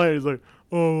explain. It's like,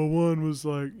 oh, one was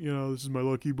like, this is my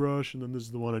lucky brush, and then this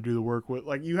is the one I do the work with.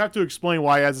 Like, you have to explain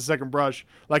why he has a second brush.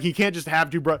 Like, he can't just have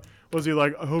 2 brushes. Was he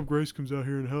like, I hope Grace comes out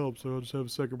here and helps, so I'll just have a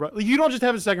second brush. Like, you don't just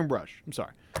have a second brush. I'm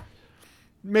sorry.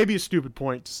 Maybe a stupid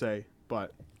point to say,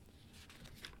 but...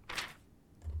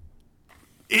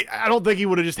 I don't think he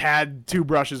would have just had 2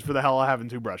 brushes for the hell of having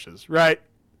 2 brushes, right?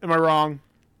 Am I wrong?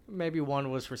 Maybe one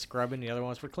was for scrubbing, the other one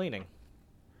was for cleaning.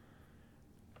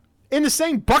 In the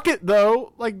same bucket,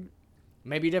 though, like...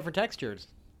 Maybe different textures,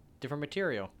 different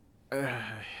material.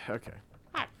 Okay.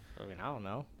 I don't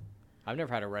know. I've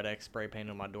never had a red X spray paint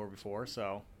on my door before,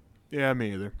 so... Yeah,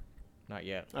 me either. Not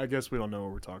yet. I guess we don't know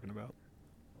what we're talking about.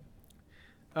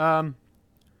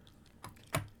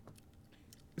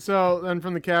 So then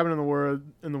from the cabin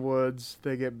in the woods,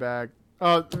 they get back.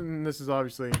 Oh, and this is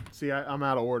obviously... See, I'm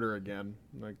out of order again.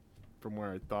 Like, from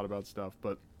where I thought about stuff,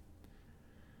 but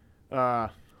I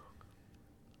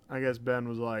guess Ben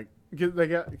was like,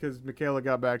 because Michaela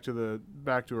got back to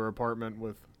her apartment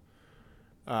with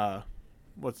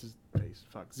what's his face?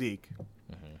 Fuck, Zeke.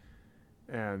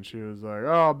 Mm-hmm. And she was like,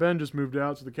 "Oh, Ben just moved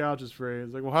out, so the couch is free."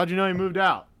 It's like, "Well, how'd you know he moved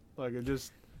out?" Like, I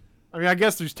mean, I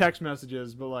guess there's text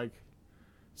messages, but like,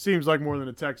 seems like more than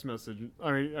a text message.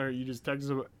 I mean, you just text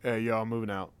him, "Hey, yo, I'm moving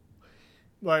out."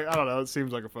 Like, I don't know. It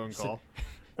seems like a phone call,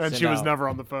 and she was never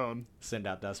on the phone. Send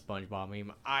out that SpongeBob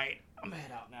meme. I'm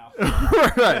head out now.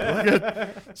 Right. Like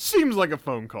it seems like a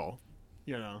phone call,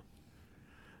 you know.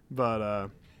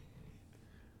 But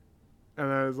and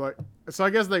then it's like, so I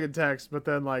guess they could text, but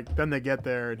then they get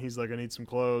there and he's like, "I need some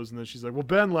clothes," and then she's like, "Well,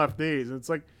 Ben left these," and it's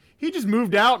like, he just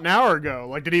moved out an hour ago.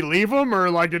 Like, did he leave them, or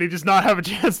like, did he just not have a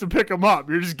chance to pick them up?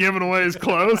 You're just giving away his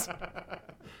clothes.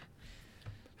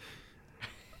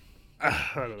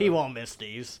 He won't miss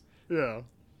these. Yeah.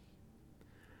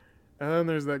 And then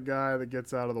there's that guy that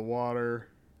gets out of the water.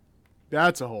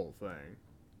 That's a whole thing.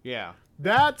 Yeah.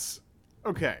 That's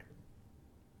okay.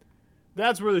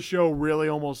 That's where the show really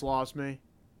almost lost me.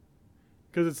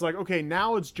 Because it's like, okay,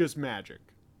 now it's just magic.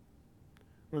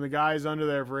 When the guy's under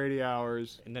there for 80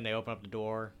 hours. And then they open up the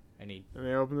door, and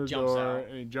they open the door,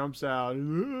 and he jumps out.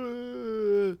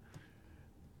 And,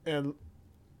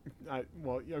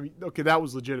 okay, that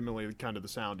was legitimately kind of the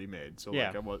sound he made. So,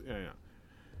 yeah.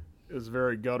 It was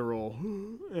very guttural.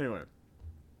 Anyway.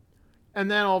 And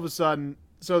then all of a sudden,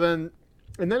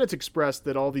 and then it's expressed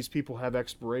that all these people have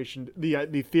expiration,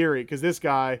 the theory, because this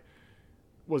guy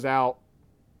was out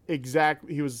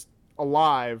he was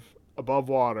alive above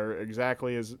water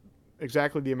exactly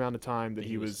the amount of time that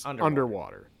he was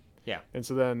underwater. Yeah. And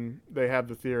so then they have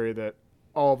the theory that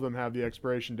all of them have the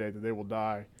expiration date that they will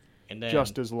die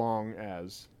just as long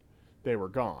as they were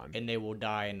gone. And they will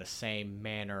die in the same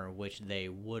manner in which they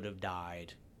would have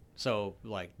died. So,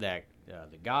 like, that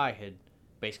the guy had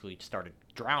basically started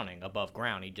drowning above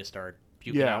ground. He just started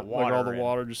puking out water. Like all the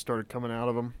water just started coming out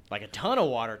of him. Like a ton of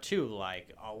water, too.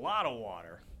 Like, a lot of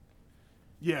water.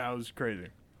 Yeah, it was crazy.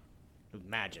 It was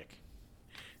magic.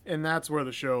 And that's where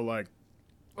the show,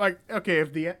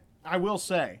 okay, I will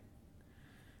say,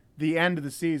 the end of the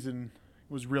season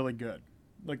was really good.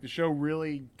 Like, the show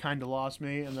really kind of lost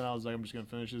me, and then I was like, I'm just going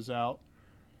to finish this out.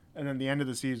 And then the end of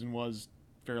the season was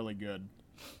fairly good.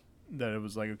 That it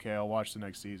was like, okay, I'll watch the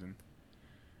next season.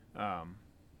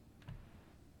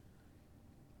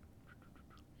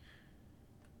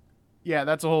 Yeah,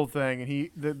 that's the whole thing. And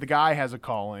the guy has a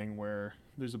calling where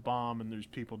there's a bomb and there's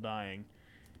people dying.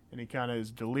 And he kind of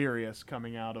is delirious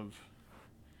coming out of,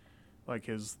 like,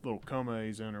 his little coma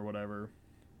he's in or whatever.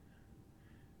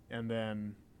 And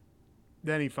then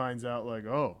he finds out, like,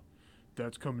 oh,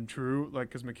 that's coming true. Like,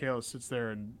 because Michaela sits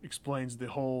there and explains the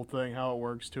whole thing, how it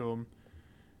works to him.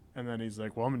 And then he's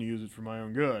like, well, I'm going to use it for my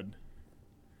own good.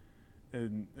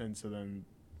 And so then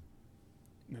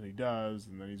he does,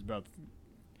 and then he's about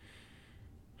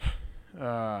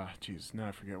jeez, now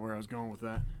I forget where I was going with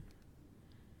that.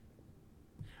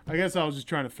 I guess I was just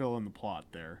trying to fill in the plot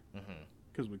there.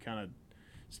 Because we kind of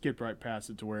skipped right past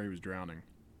it to where he was drowning.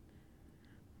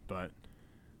 But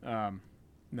now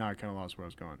I kind of lost where I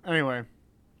was going. Anyway,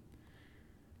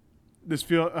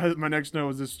 my next note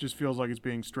was this just feels like it's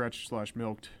being stretched /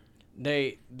 milked.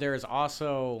 There's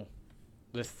also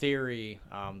the theory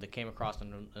that came across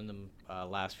in the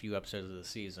last few episodes of the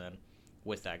season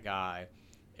with that guy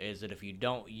is that if you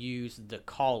don't use the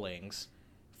callings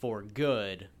for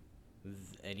good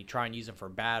and you try and use them for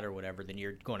bad or whatever, then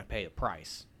you're going to pay the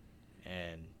price.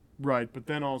 And right, but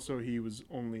then also he was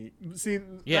only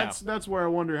that's where I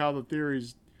wonder how the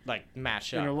theories like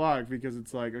match up interlock, because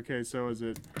it's like, okay, so is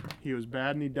it he was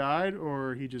bad and he died,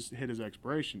 or he just hit his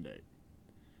expiration date?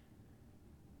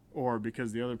 Or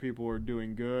because the other people are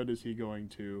doing good, is he going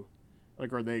to,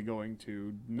 like, are they going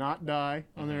to not die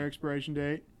on their expiration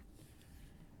date?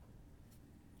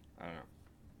 I don't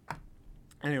know.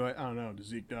 Anyway, I don't know. Does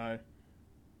Zeke die?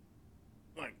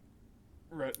 Like,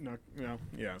 right? No,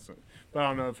 yeah. So, but I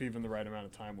don't know if even the right amount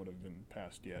of time would have been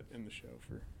passed yet in the show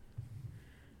for.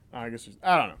 I guess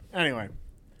I don't know. Anyway,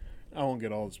 I won't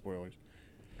get all the spoilers.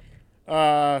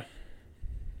 Yeah,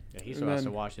 he's supposed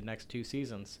to watch the next 2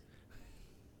 seasons.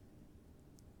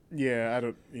 Yeah,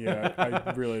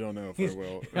 I really don't know if I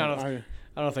will. I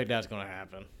don't think that's going to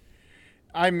happen.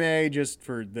 I may, just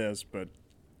for this, but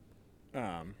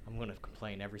I'm going to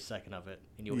complain every second of it,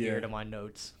 and you'll hear it in my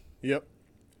notes. Yep.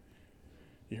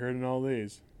 You heard in all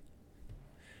these.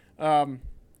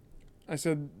 I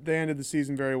said they ended the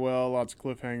season very well, lots of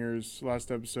cliffhangers.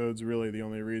 Last episode's really the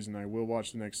only reason I will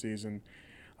watch the next season.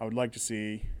 I would like to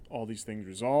see all these things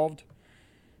resolved.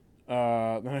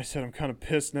 Then I said I'm kind of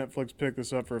pissed Netflix picked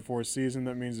this up for a fourth season.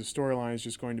 That means the storyline is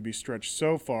just going to be stretched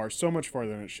so far, so much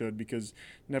farther than it should, because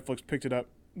Netflix picked it up.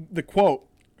 The quote,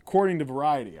 according to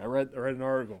Variety, I read an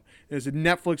article. It said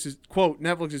Netflix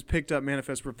has picked up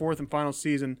Manifest for fourth and final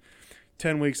season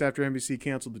 10 weeks after NBC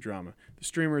canceled the drama. The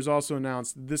streamer has also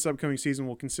announced that this upcoming season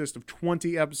will consist of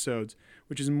 20 episodes,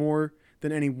 which is more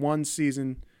than any one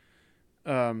season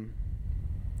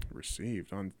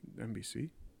received on NBC.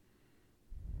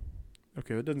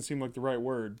 Okay, that doesn't seem like the right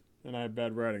word, and I had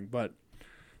bad writing, but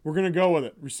we're going to go with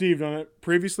it. Received on it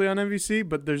previously on NBC,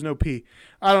 but there's no P.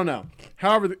 I don't know.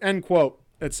 However, the end quote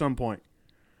at some point.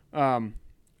 I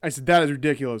said, that is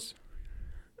ridiculous.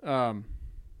 I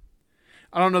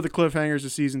don't know the cliffhangers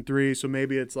of season 3, so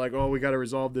maybe it's like, oh, we got to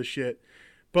resolve this shit.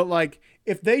 But, like,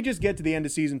 if they just get to the end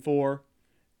of season 4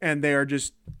 and they're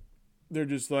just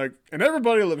like, and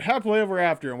everybody lived happily ever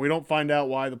after, and we don't find out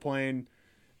why the plane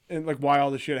and, like, why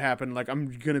all this shit happened, like, I'm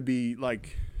going to be,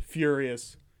 like,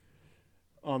 furious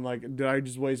on, like, did I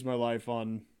just waste my life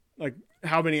on, like,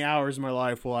 how many hours of my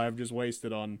life will I have just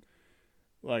wasted on,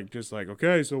 like, just like,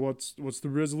 okay, so what's the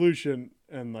resolution?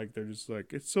 And, like, they're just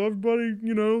like, it's so everybody,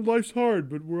 you know, life's hard,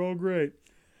 but we're all great.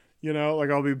 You know, like,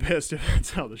 I'll be pissed if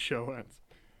that's how the show ends.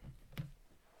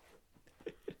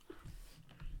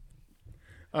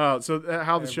 How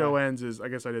the show ends is, I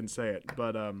guess I didn't say it,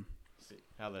 but, See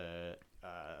how the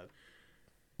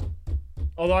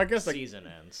although I guess, like, season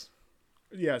ends.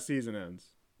 Yeah, season ends.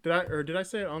 Did I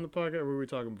say it on the podcast, or were we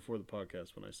talking before the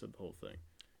podcast when I said the whole thing?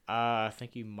 I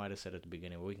think you might have said it at the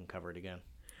beginning, but we can cover it again.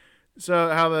 So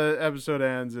how the episode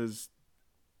ends is,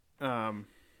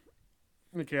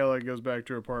 Michaela goes back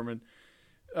to her apartment.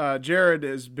 Jared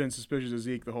has been suspicious of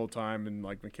Zeke the whole time, and,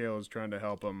 like, Michaela's trying to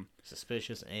help him.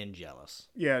 Suspicious and jealous.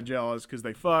 Yeah, jealous because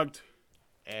they fucked.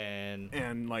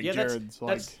 And like, yeah, Jared's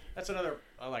that's another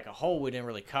like a hole we didn't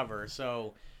really cover.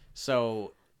 So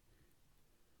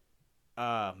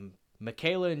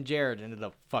Michaela and Jared ended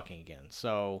up fucking again.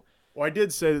 So well, I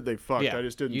did say that they fucked. yeah, I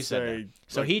just didn't you say. Said that.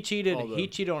 So like, he cheated. He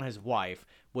cheated on his wife,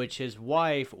 which his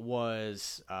wife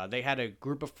was. They had a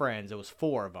group of friends. It was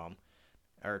 4 of them,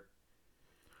 or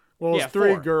well, it's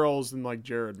 3 4 girls and, like,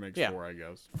 Jared makes 4, I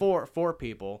guess. 4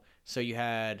 people. So you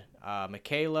had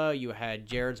Michaela, you had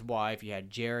Jared's wife, you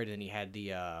had Jared, and you had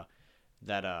the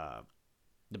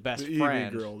best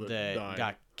friend girl that died.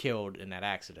 got killed in that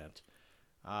accident.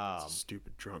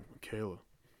 Stupid drunk Michaela.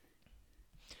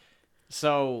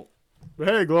 So, but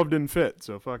hey, glove didn't fit,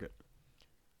 so fuck it.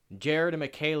 Jared and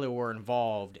Michaela were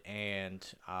involved, and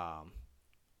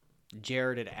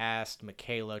Jared had asked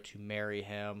Michaela to marry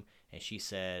him, and she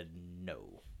said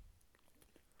no.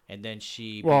 And then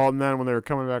and then when they were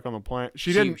coming back on the plane,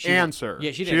 she didn't answer.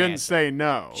 Yeah, she didn't answer. say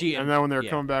no. And then when they were yeah.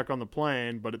 coming back on the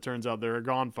plane, but it turns out they were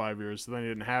gone 5 years, so they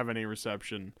didn't have any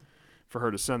reception for her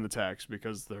to send the text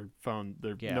because their phone,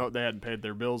 they hadn't paid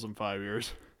their bills in 5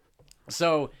 years.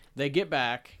 So they get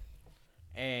back,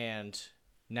 and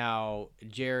now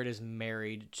Jared is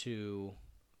married to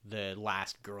the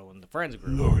last girl in the friends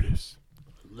group.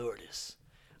 Lourdes.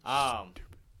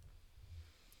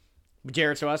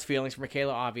 Jared still has feelings for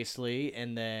Michaela, obviously,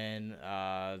 and then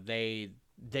they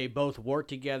both work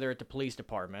together at the police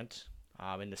department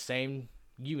in the same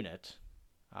unit.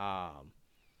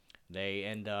 They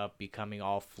end up becoming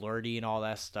all flirty and all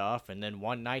that stuff, and then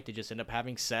one night they just end up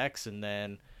having sex, and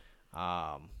then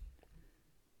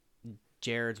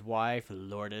Jared's wife,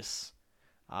 Lourdes,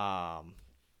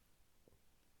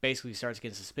 basically starts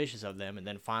getting suspicious of them, and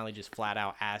then finally just flat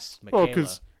out asks Michaela. Well,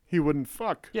 because he wouldn't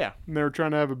fuck. Yeah. And they were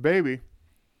trying to have a baby,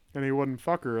 and he wouldn't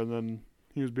fuck her, and then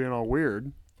he was being all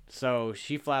weird. So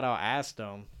she flat out asked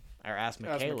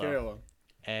Michaela.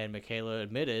 And Michaela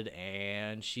admitted,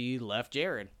 and she left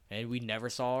Jared, and we never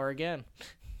saw her again.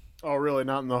 Oh, really?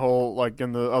 Not in the whole, like,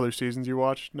 in the other seasons you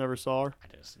watched? Never saw her?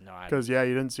 Because, yeah,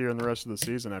 you didn't see her in the rest of the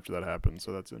season after that happened,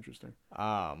 so that's interesting.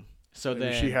 So maybe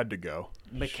then she had to go.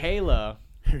 Michaela.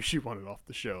 She wanted off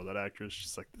the show. That actress,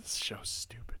 she's like, this show's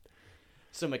stupid.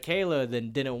 So Michaela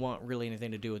then didn't want really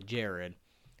anything to do with Jared.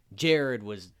 Jared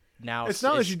was now. It's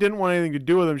not that she didn't want anything to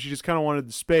do with him. She just kind of wanted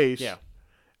the space. Yeah.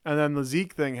 And then the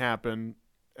Zeke thing happened.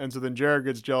 And so then Jared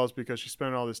gets jealous because she's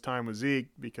spending all this time with Zeke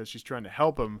because she's trying to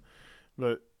help him.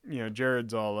 But, you know,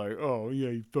 Jared's all like, oh, yeah,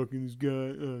 you fucking this guy.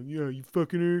 Yeah, you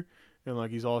fucking her. And,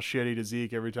 like, he's all shitty to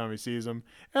Zeke every time he sees him.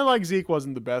 And, like, Zeke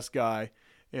wasn't the best guy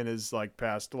in his, like,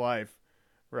 past life.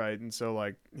 Right? And so,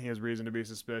 like, he has reason to be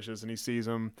suspicious. And he sees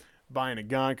him buying a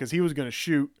gun because he was going to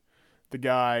shoot the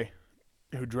guy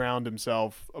who drowned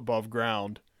himself above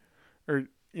ground. Or,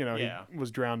 he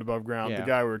was drowned above ground. Yeah. The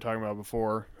guy we were talking about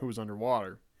before who was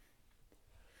underwater.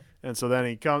 And so then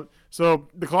he comes. So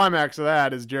the climax of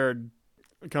that is Jared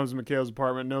comes to Mikhail's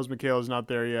apartment, knows Mikhail's not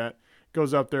there yet,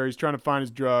 goes up there. He's trying to find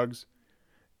his drugs,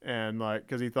 and like,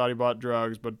 because he thought he bought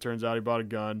drugs, but it turns out he bought a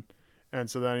gun. And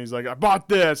so then he's like, I bought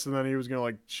this, and then he was gonna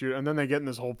like shoot. And then they get in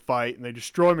this whole fight, and they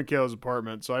destroy Mikhail's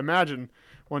apartment. So I imagine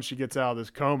once she gets out of this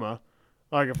coma,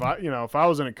 like if I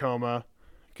was in a coma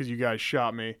because you guys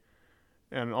shot me,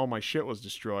 and all my shit was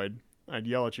destroyed, I'd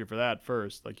yell at you for that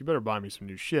first. Like, you better buy me some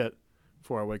new shit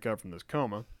before I wake up from this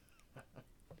coma.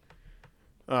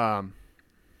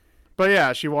 But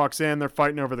yeah, she walks in. They're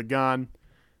fighting over the gun.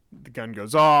 The gun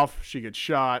goes off. She gets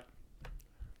shot.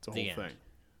 It's a whole thing.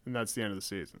 And that's the end of the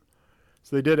season.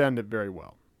 So they did end it very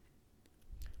well.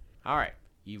 All right.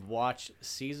 You've watched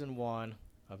season 1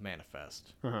 of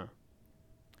Manifest. Uh-huh.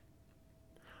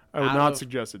 I would not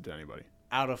suggest it to anybody.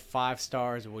 Out of 5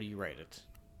 stars, what do you rate it?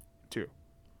 2.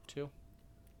 2?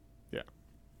 Yeah.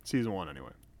 Season 1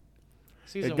 anyway.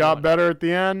 Season it got 1. better at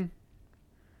the end,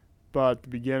 but the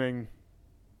beginning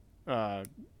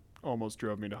almost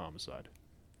drove me to homicide.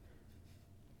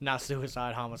 Not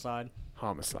suicide, homicide.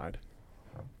 Homicide.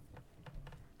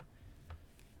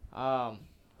 I'd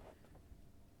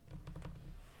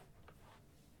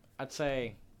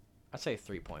say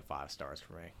 3.5 stars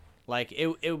for me. Like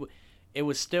it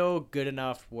was still good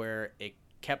enough where it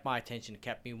kept my attention,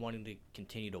 kept me wanting to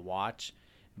continue to watch,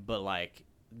 but like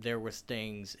there was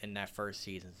things in that first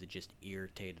season that just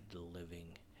irritated the living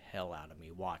hell out of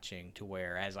me watching, to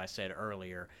where, as I said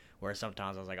earlier, where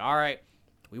sometimes I was like, all right,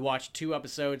 we watched 2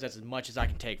 episodes, that's as much as I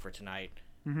can take for tonight.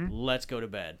 Mm-hmm. Let's go to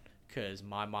bed, because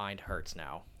my mind hurts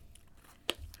now.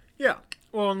 Yeah.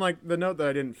 Well, and like the note that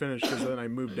I didn't finish, because then I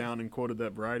moved down and quoted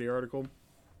that Variety article,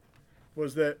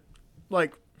 was that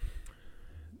like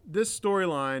this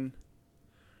storyline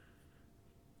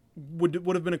would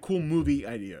have been a cool movie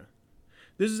idea.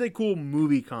 This is a cool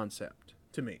movie concept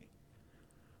to me.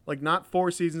 Like, not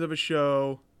 4 seasons of a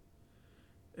show,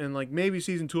 and like maybe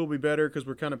season 2 will be better because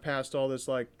we're kind of past all this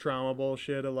like trauma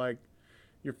bullshit of like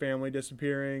your family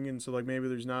disappearing, and so like maybe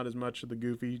there's not as much of the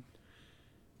goofy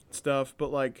stuff.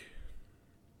 But like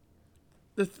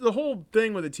the whole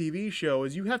thing with a TV show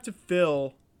is you have to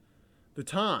fill the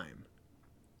time,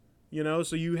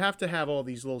 so you have to have all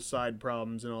these little side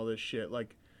problems and all this shit.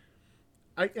 Like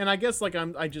I guess like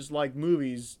I just like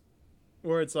movies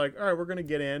where it's like, all right, we're gonna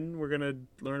get in, we're gonna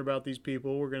learn about these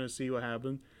people, we're gonna see what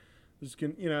happens,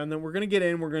 and then we're gonna get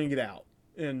in, we're gonna get out,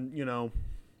 and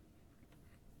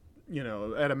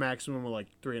at a maximum of like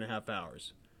 3.5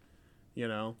 hours,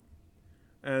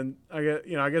 and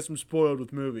I guess I'm spoiled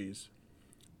with movies,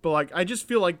 but like I just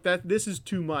feel like that this is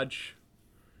too much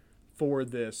for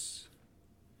this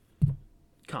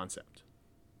concept.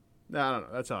 I don't know.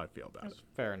 That's how I feel about it.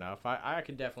 Fair enough. I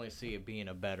can definitely see it being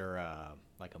a better,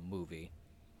 like a movie.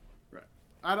 Right.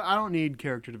 I don't need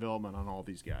character development on all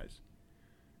these guys.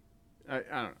 I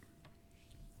don't know.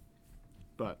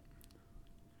 But.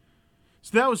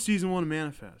 So that was season 1 of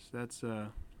Manifest. That's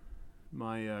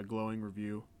my glowing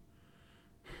review.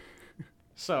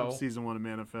 So. Of season 1 of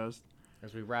Manifest.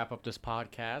 As we wrap up this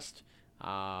podcast,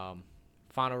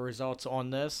 final results on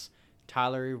this.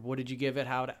 Tyler, what did you give it?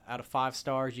 Out of 5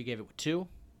 stars, you gave it 2?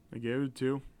 I gave it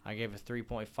 2. I gave it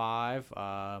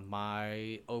 3.5.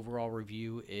 My overall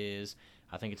review is,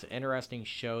 I think it's an interesting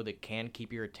show that can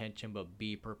keep your attention, but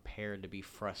be prepared to be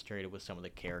frustrated with some of the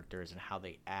characters and how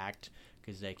they act,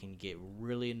 because they can get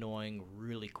really annoying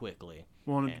really quickly.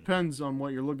 Well, and it depends on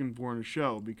what you're looking for in a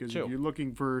show, because if you're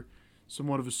looking for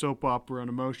somewhat of a soap opera and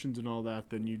emotions and all that,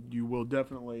 then you will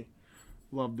definitely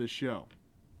love this show.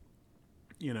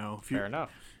 Fair enough.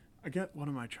 What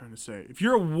am I trying to say? If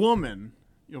you're a woman,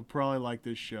 you'll probably like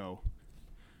this show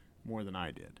more than I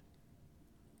did.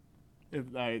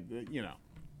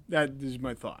 That is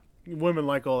my thought. Women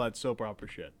like all that soap opera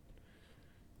shit,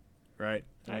 right?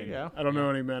 Yeah. I don't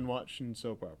know any men watching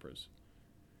soap operas.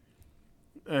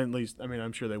 At least,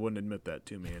 I'm sure they wouldn't admit that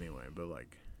to me anyway. But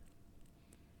like,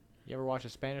 you ever watch a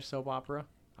Spanish soap opera?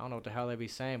 I don't know what the hell they be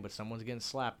saying, but someone's getting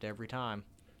slapped every time.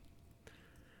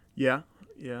 Yeah.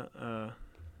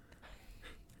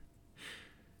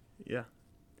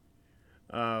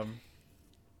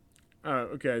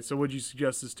 Okay, so would you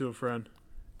suggest this to a friend?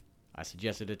 I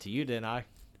suggested it to you, didn't I?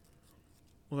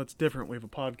 Well, that's different. We have a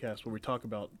podcast where we talk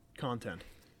about content.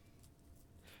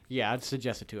 Yeah, I'd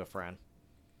suggest it to a friend.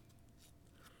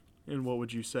 And what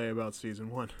would you say about season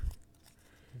 1?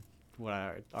 What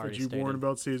I already stated. Would you warn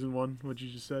about season 1, what you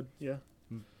just said? Yeah.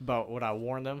 But would I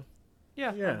warn them?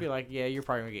 Yeah. Yeah. I'd be like, yeah, you're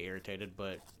probably going to get irritated,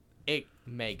 but it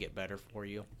may get better for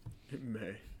you. It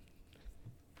may.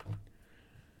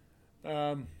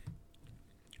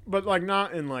 But like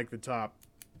not in like the top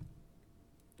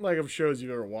like of shows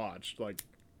you've ever watched. Like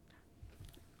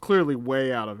clearly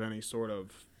way out of any sort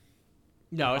of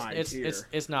No, high tier.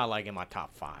 it's not like in my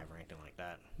top 5 or anything like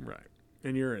that. Right.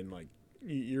 And you're in like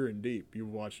you're in deep.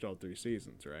 You've watched all 3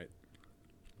 seasons, right?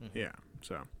 Mm-hmm. Yeah.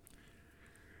 So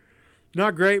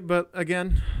not great, but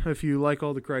again, if you like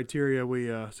all the criteria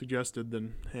we suggested,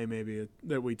 then hey, maybe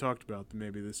that we talked about, then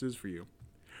maybe this is for you.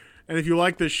 And if you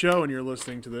like this show and you're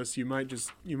listening to this, you might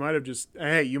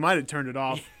have turned it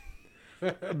off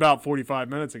about 45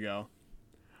 minutes ago,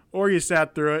 or you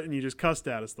sat through it and you just cussed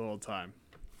at us the whole time.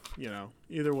 You know,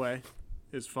 either way,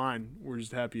 it's fine. We're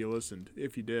just happy you listened.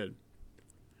 If you did,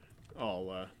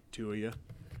 all 2 of you,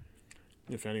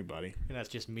 if anybody. And that's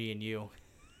just me and you.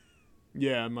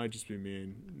 Yeah, it might just be me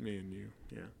and you.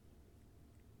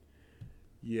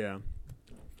 Yeah.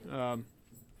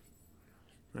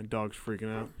 My dog's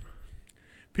freaking out.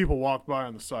 People walk by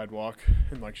on the sidewalk,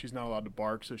 and like she's not allowed to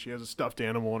bark, so she has a stuffed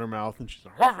animal in her mouth, and she's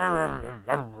like,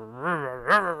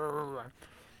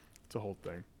 it's a whole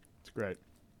thing. It's great.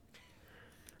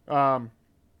 I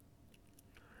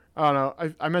don't know.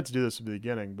 I meant to do this at the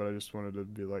beginning, but I just wanted to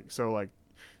be like, so like,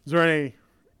 is there any,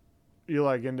 you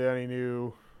like into any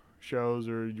new shows,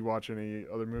 or did you watch any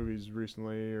other movies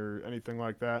recently, or anything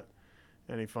like that?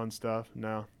 Any fun stuff?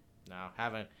 No. No,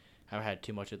 haven't had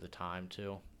too much of the time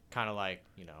to. Kind of like,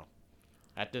 you know,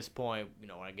 at this point, you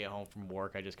know, when I get home from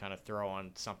work, I just kind of throw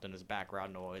on something as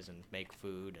background noise and make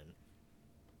food and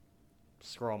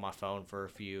scroll my phone for a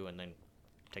few and then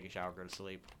take a shower, go to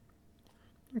sleep.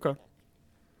 Okay.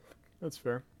 That's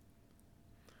fair.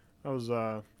 I was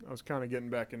kind of getting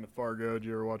back into Fargo. Did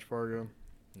you ever watch Fargo?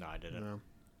 No, I didn't. No.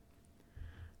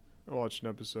 I watched an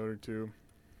episode or two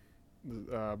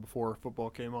before football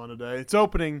came on today. It's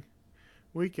opening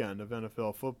weekend of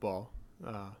NFL football.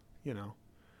 You know,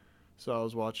 so I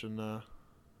was watching,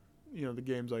 you know, the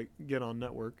games I get on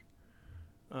network.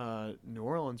 New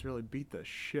Orleans really beat the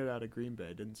shit out of Green Bay.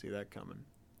 Didn't see that coming.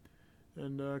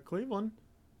 And Cleveland,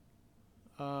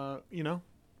 you know,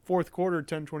 fourth quarter,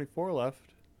 10:24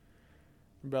 left.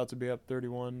 We're about to be up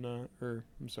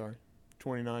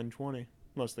 29-20,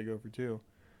 unless they go for 2.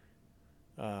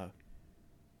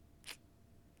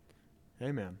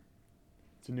 Hey, man,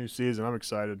 it's a new season. I'm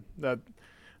excited.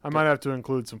 I might have to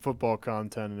include some football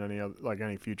content in any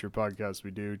future podcast we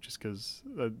do, just because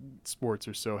sports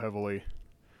are so heavily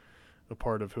a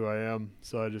part of who I am.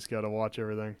 So I just got to watch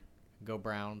everything. Go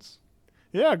Browns.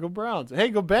 Yeah, go Browns. Hey,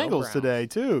 go Bengals today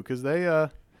too, because they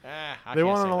won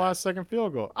on a last-second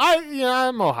field goal.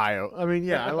 I'm Ohio. I mean,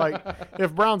 yeah, I like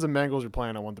if Browns and Bengals are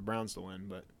playing, I want the Browns to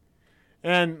win,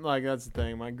 and like that's the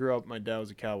thing. I grew up. My dad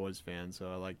was a Cowboys fan,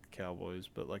 so I like the Cowboys,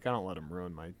 but like I don't let them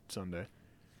ruin my Sunday.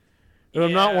 And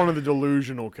I'm not one of the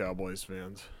delusional Cowboys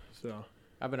fans. So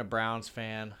I've been a Browns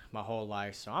fan my whole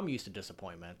life, so I'm used to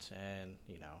disappointment, and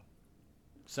you know,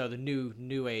 so the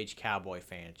new age Cowboy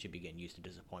fans should be getting used to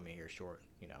disappointment here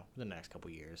the next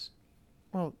couple years.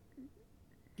 Well,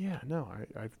 yeah, no,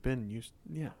 I've been used.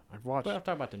 Yeah, I've watched. But I'm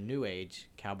talking about the new age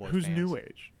Cowboy Who's fans. new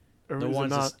age? Or the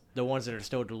ones that are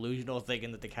still delusional,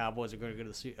 thinking that the Cowboys are going to go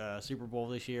to the Super Bowl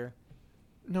this year.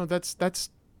 No, that's.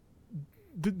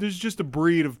 There's just a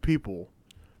breed of people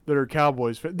that are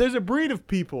Cowboys fans. There's a breed of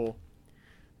people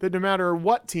that no matter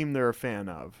what team they're a fan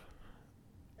of,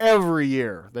 every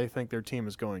year they think their team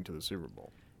is going to the Super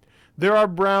Bowl. There are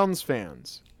Browns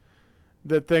fans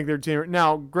that think their team.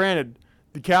 Now, granted,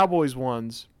 the Cowboys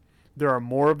ones, there are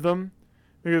more of them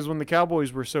because when the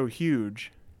Cowboys were so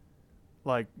huge,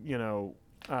 like, you know,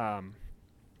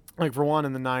 like for one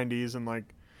in the 90s and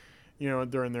like, you know,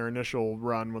 during their initial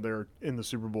run where they were in the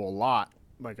Super Bowl a lot,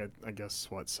 like I guess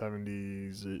what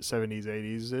 70s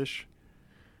 80s ish,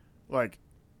 like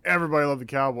everybody loved the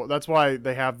Cowboys. That's why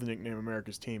they have the nickname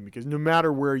America's Team, because no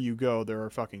matter where you go, there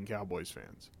are fucking Cowboys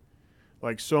fans.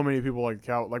 Like so many people like the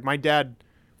Cowboys. Like my dad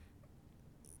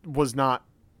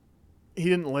he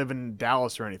didn't live in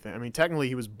Dallas or anything. I mean, technically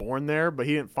he was born there, but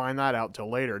he didn't find that out till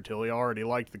later, till he already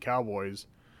liked the Cowboys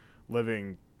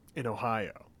living in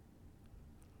Ohio.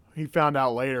 He found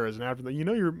out later as an afterthought.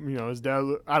 His dad,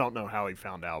 I don't know how he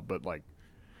found out, but like,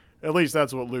 at least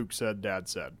that's what Luke said Dad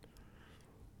said,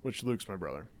 which Luke's my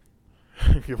brother.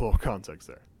 Give a little context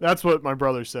there. That's what my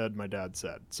brother said my dad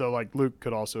said. So like Luke's a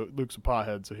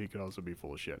pothead, so he could also be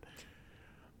full of shit.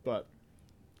 But,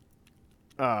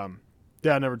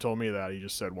 Dad never told me that. He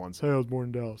just said once, hey, I was born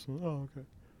in Dallas. Oh, okay.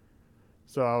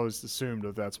 So I always assumed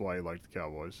that that's why he liked the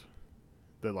Cowboys.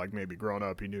 That like maybe growing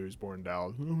up he knew he was born in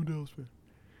Dallas. I'm a Dallas fan.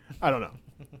 I don't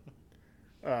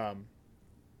know.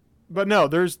 But no,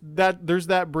 there's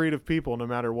that breed of people no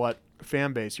matter what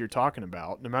fan base you're talking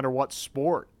about, no matter what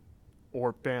sport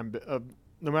or no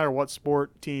matter what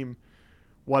sport, team,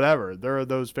 whatever. There are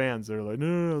those fans that are like,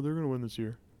 no, they're gonna win this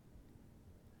year,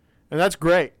 and that's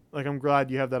great. Like, I'm glad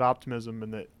you have that optimism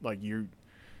and that like you,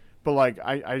 but like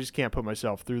I just can't put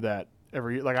myself through that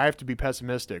every. Like, I have to be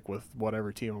pessimistic with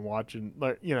whatever team I'm watching.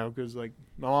 Like, you know, because like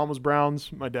my mom was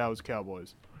Browns, my dad was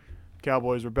Cowboys.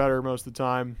 Cowboys were better most of the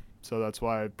time, so that's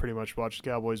why I pretty much watched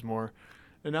Cowboys more.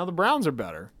 And now the Browns are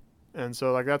better, and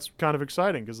so like that's kind of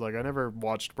exciting because like I never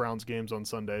watched Browns games on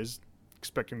Sundays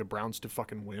expecting the Browns to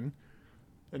fucking win,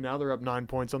 and now they're up 9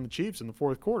 points on the Chiefs in the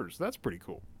fourth quarter, so that's pretty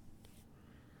cool.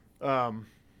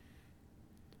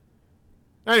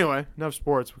 Anyway, enough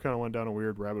sports. We kind of went down a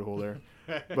weird rabbit hole there.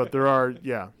 But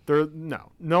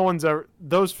no one's ever,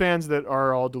 those fans that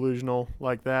are all delusional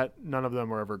like that, none of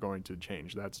them are ever going to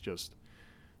change.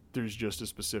 There's just a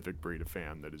specific breed of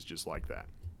fan that is just like that.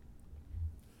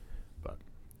 But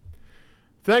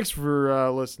thanks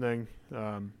for listening.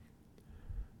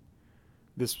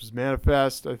 This was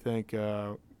Manifest. I think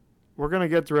we're going to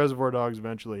get to Reservoir Dogs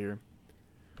eventually here.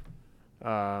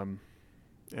 And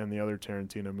the other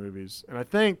Tarantino movies. And I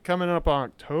think coming up on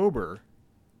October,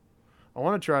 I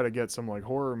want to try to get some like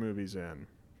horror movies in.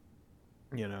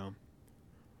 You know,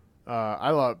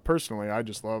 I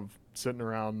just love sitting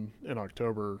around in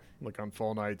October, like on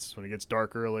fall nights when it gets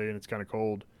dark early and it's kind of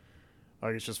cold.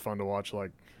 Like, it's just fun to watch,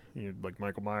 like, you know, like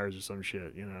Michael Myers or some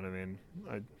shit. You know what I mean?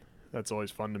 That's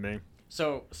always fun to me.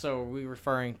 So are we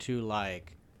referring to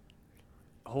like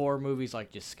horror movies,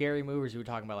 like just scary movies? Or are we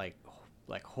talking about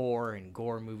like horror and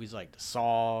gore movies, like the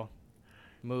Saw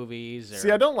movies? Or...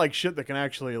 See, I don't like shit that can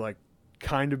actually like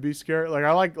kind of be scary. Like,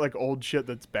 I like old shit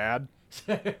that's bad.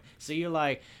 So you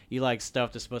like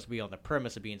stuff that's supposed to be on the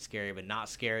premise of being scary but not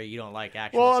scary. You don't like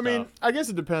actual stuff. Well, I mean, I guess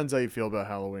it depends how you feel about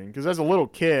Halloween. Because as a little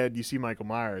kid, you see Michael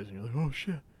Myers and you're like, oh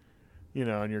shit, you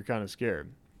know, and you're kind of scared.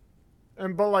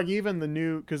 But like even the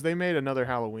new, because they made another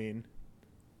Halloween.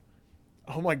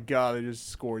 Oh my god, they just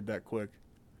scored that quick.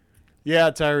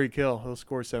 Yeah, Tyreek Hill. He'll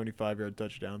score 75-yard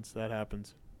touchdowns. That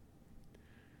happens.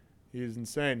 He's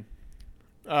insane.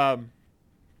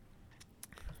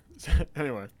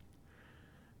 Anyway.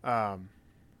 What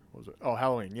was it? Oh,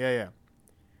 Halloween. Yeah.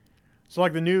 So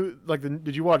like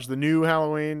did you watch the new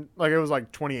Halloween? Like, it was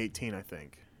like 2018, I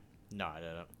think. No, I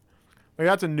didn't. Like,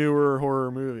 that's a newer horror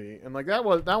movie. And like that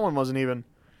one wasn't even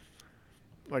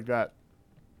like that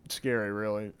scary,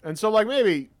 really. And so like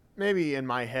maybe in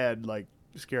my head, like,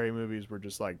 scary movies were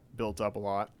just like built up a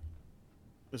lot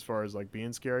as far as like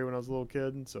being scary when I was a little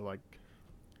kid. And so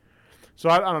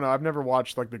I don't know. I've never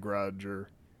watched like The Grudge or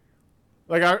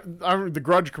like the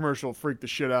Grudge commercial freaked the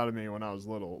shit out of me when I was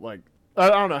little. Like, I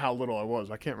don't know how little I was.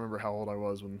 I can't remember how old I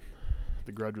was when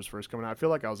The Grudge was first coming out. I feel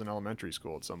like I was in elementary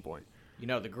school at some point. You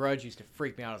know, The Grudge used to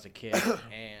freak me out as a kid,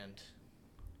 and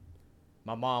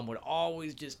my mom would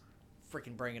always just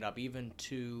freaking bring it up, even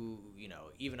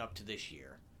up to this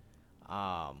year.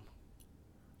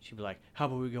 She'd be like, how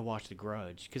about we go watch The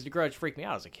Grudge? Because The Grudge freaked me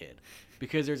out as a kid.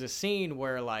 Because there's a scene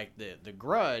where, like, the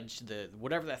Grudge,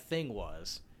 whatever that thing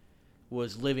was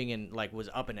living in, like, was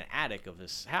up in an attic of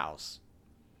this house.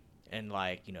 And,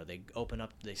 like, you know, they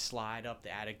slide up the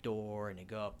attic door, and they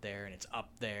go up there, and it's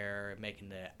up there, making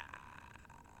the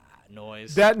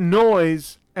noise. That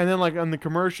noise, and then, like, on the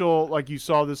commercial, like, you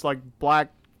saw this, like,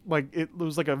 black, like, it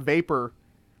was like a vapor.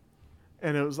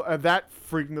 And it was that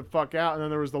freaking the fuck out. And then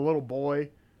there was the little boy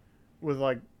with,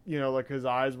 like, you know, like, his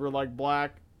eyes were like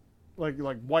black, like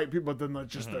white people, but then like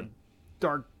just the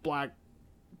dark black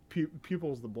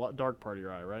pupils, the dark part of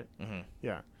your eye, right? Mm-hmm.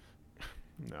 Yeah.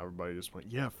 Now everybody just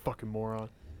went, yeah, fucking moron.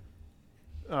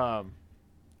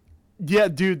 Yeah,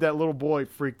 dude, that little boy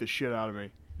freaked the shit out of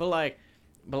me. But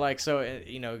like, so,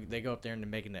 you know, they go up there and they're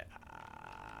making the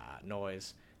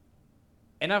noise.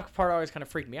 And that part always kind of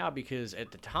freaked me out because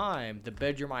at the time, the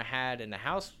bedroom I had in the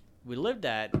house we lived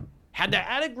at had the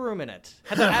attic room in it,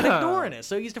 had the attic door in it.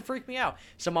 So it used to freak me out.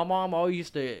 So my mom always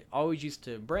used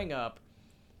to bring up,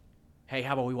 hey,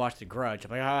 how about we watch The Grudge?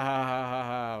 I'm like, ha, ha, ha, ha,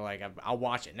 ha. Like, I'll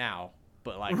watch it now.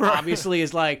 But, like, obviously,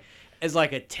 as like a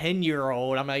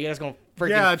 10-year-old, I'm like, yeah, it's going to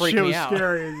freak me out. Yeah, shit was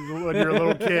scary when you're a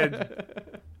little kid.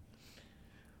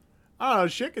 I don't know.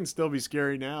 Shit can still be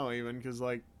scary now, even, because,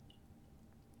 like,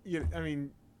 I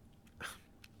mean,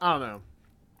 I don't know.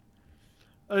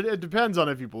 It depends on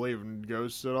if you believe in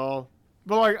ghosts at all.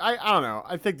 But, like, I don't know.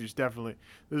 I think there's definitely...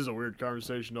 This is a weird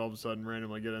conversation to all of a sudden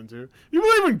randomly get into. You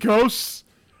believe in ghosts?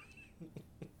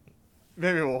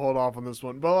 Maybe we'll hold off on this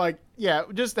one. But, like, yeah,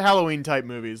 just the Halloween-type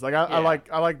movies. Like, I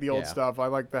like the old stuff. I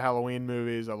like the Halloween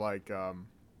movies. I like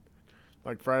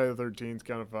Friday the 13th,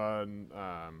 kind of fun.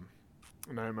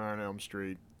 Nightmare on Elm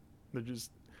Street. They're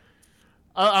just...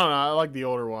 I don't know. I like the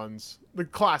older ones. The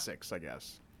classics, I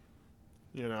guess.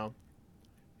 You know?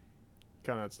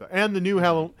 kind of that stuff. And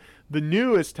the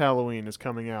newest Halloween is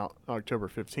coming out October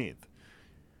 15th.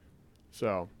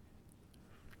 So,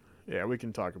 yeah, we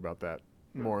can talk about that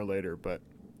more later, but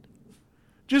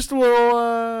just a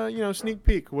little, sneak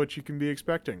peek what you can be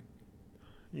expecting.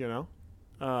 Again,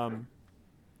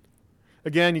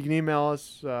 you can email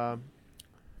us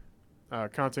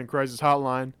Content Crisis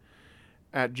Hotline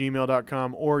at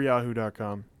gmail.com or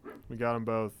yahoo.com. We got them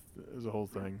both as a whole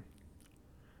thing.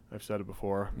 I've said it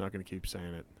before. I'm not going to keep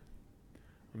saying it.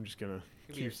 I'm just going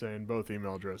to keep saying both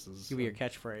email addresses. Give me your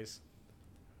catchphrase.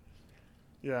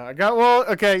 Yeah, I got, well,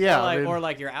 okay, yeah. Or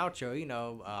like your outro,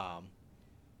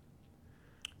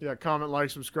 Yeah, comment, like,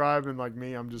 subscribe, and like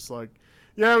me, I'm just like,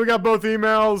 yeah, we got both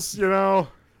emails,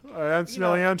 I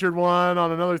accidentally entered one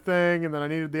on another thing, and then I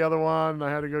needed the other one, and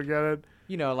I had to go get it.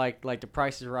 Like the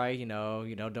Price is Right,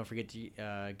 don't forget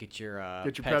to get your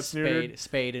pets neutered.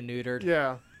 spayed and neutered.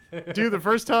 Yeah. Dude, the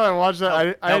first time I watched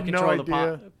that, I had no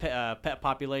idea. Pet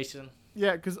population.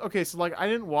 Yeah, because, okay, so, like, I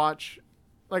never watched,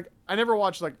 like,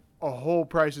 a whole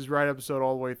Price is Right episode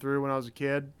all the way through when I was a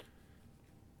kid.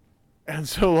 And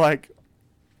so, like,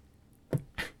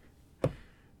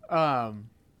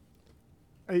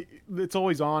 it's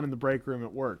always on in the break room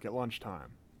at work at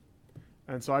lunchtime.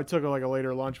 And so I took, like, a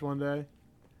later lunch one day.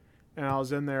 And I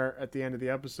was in there at the end of the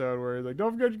episode where he's like,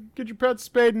 don't forget to get your pets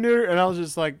spayed and neutered. And I was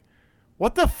just like,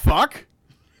 what the fuck?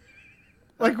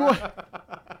 Like, what?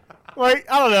 Like,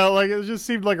 I don't know. Like, it just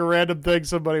seemed like a random thing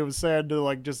somebody was saying to,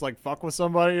 like, just, like, fuck with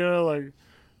somebody, Like,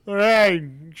 hey,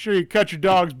 make sure you cut your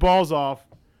dog's balls off.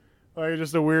 Like,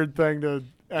 just a weird thing to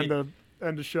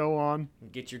end a show on.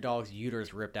 Get your dog's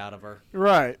uterus ripped out of her.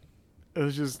 Right. It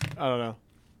was just, I don't know.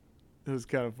 It was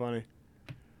kind of funny.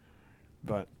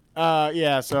 But,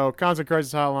 yeah, so Content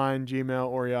Crisis Hotline, Gmail,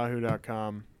 or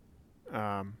yahoo.com.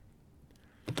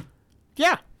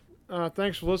 Yeah.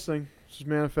 Thanks for listening. This is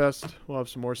Manifest. We'll have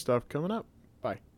some more stuff coming up. Bye.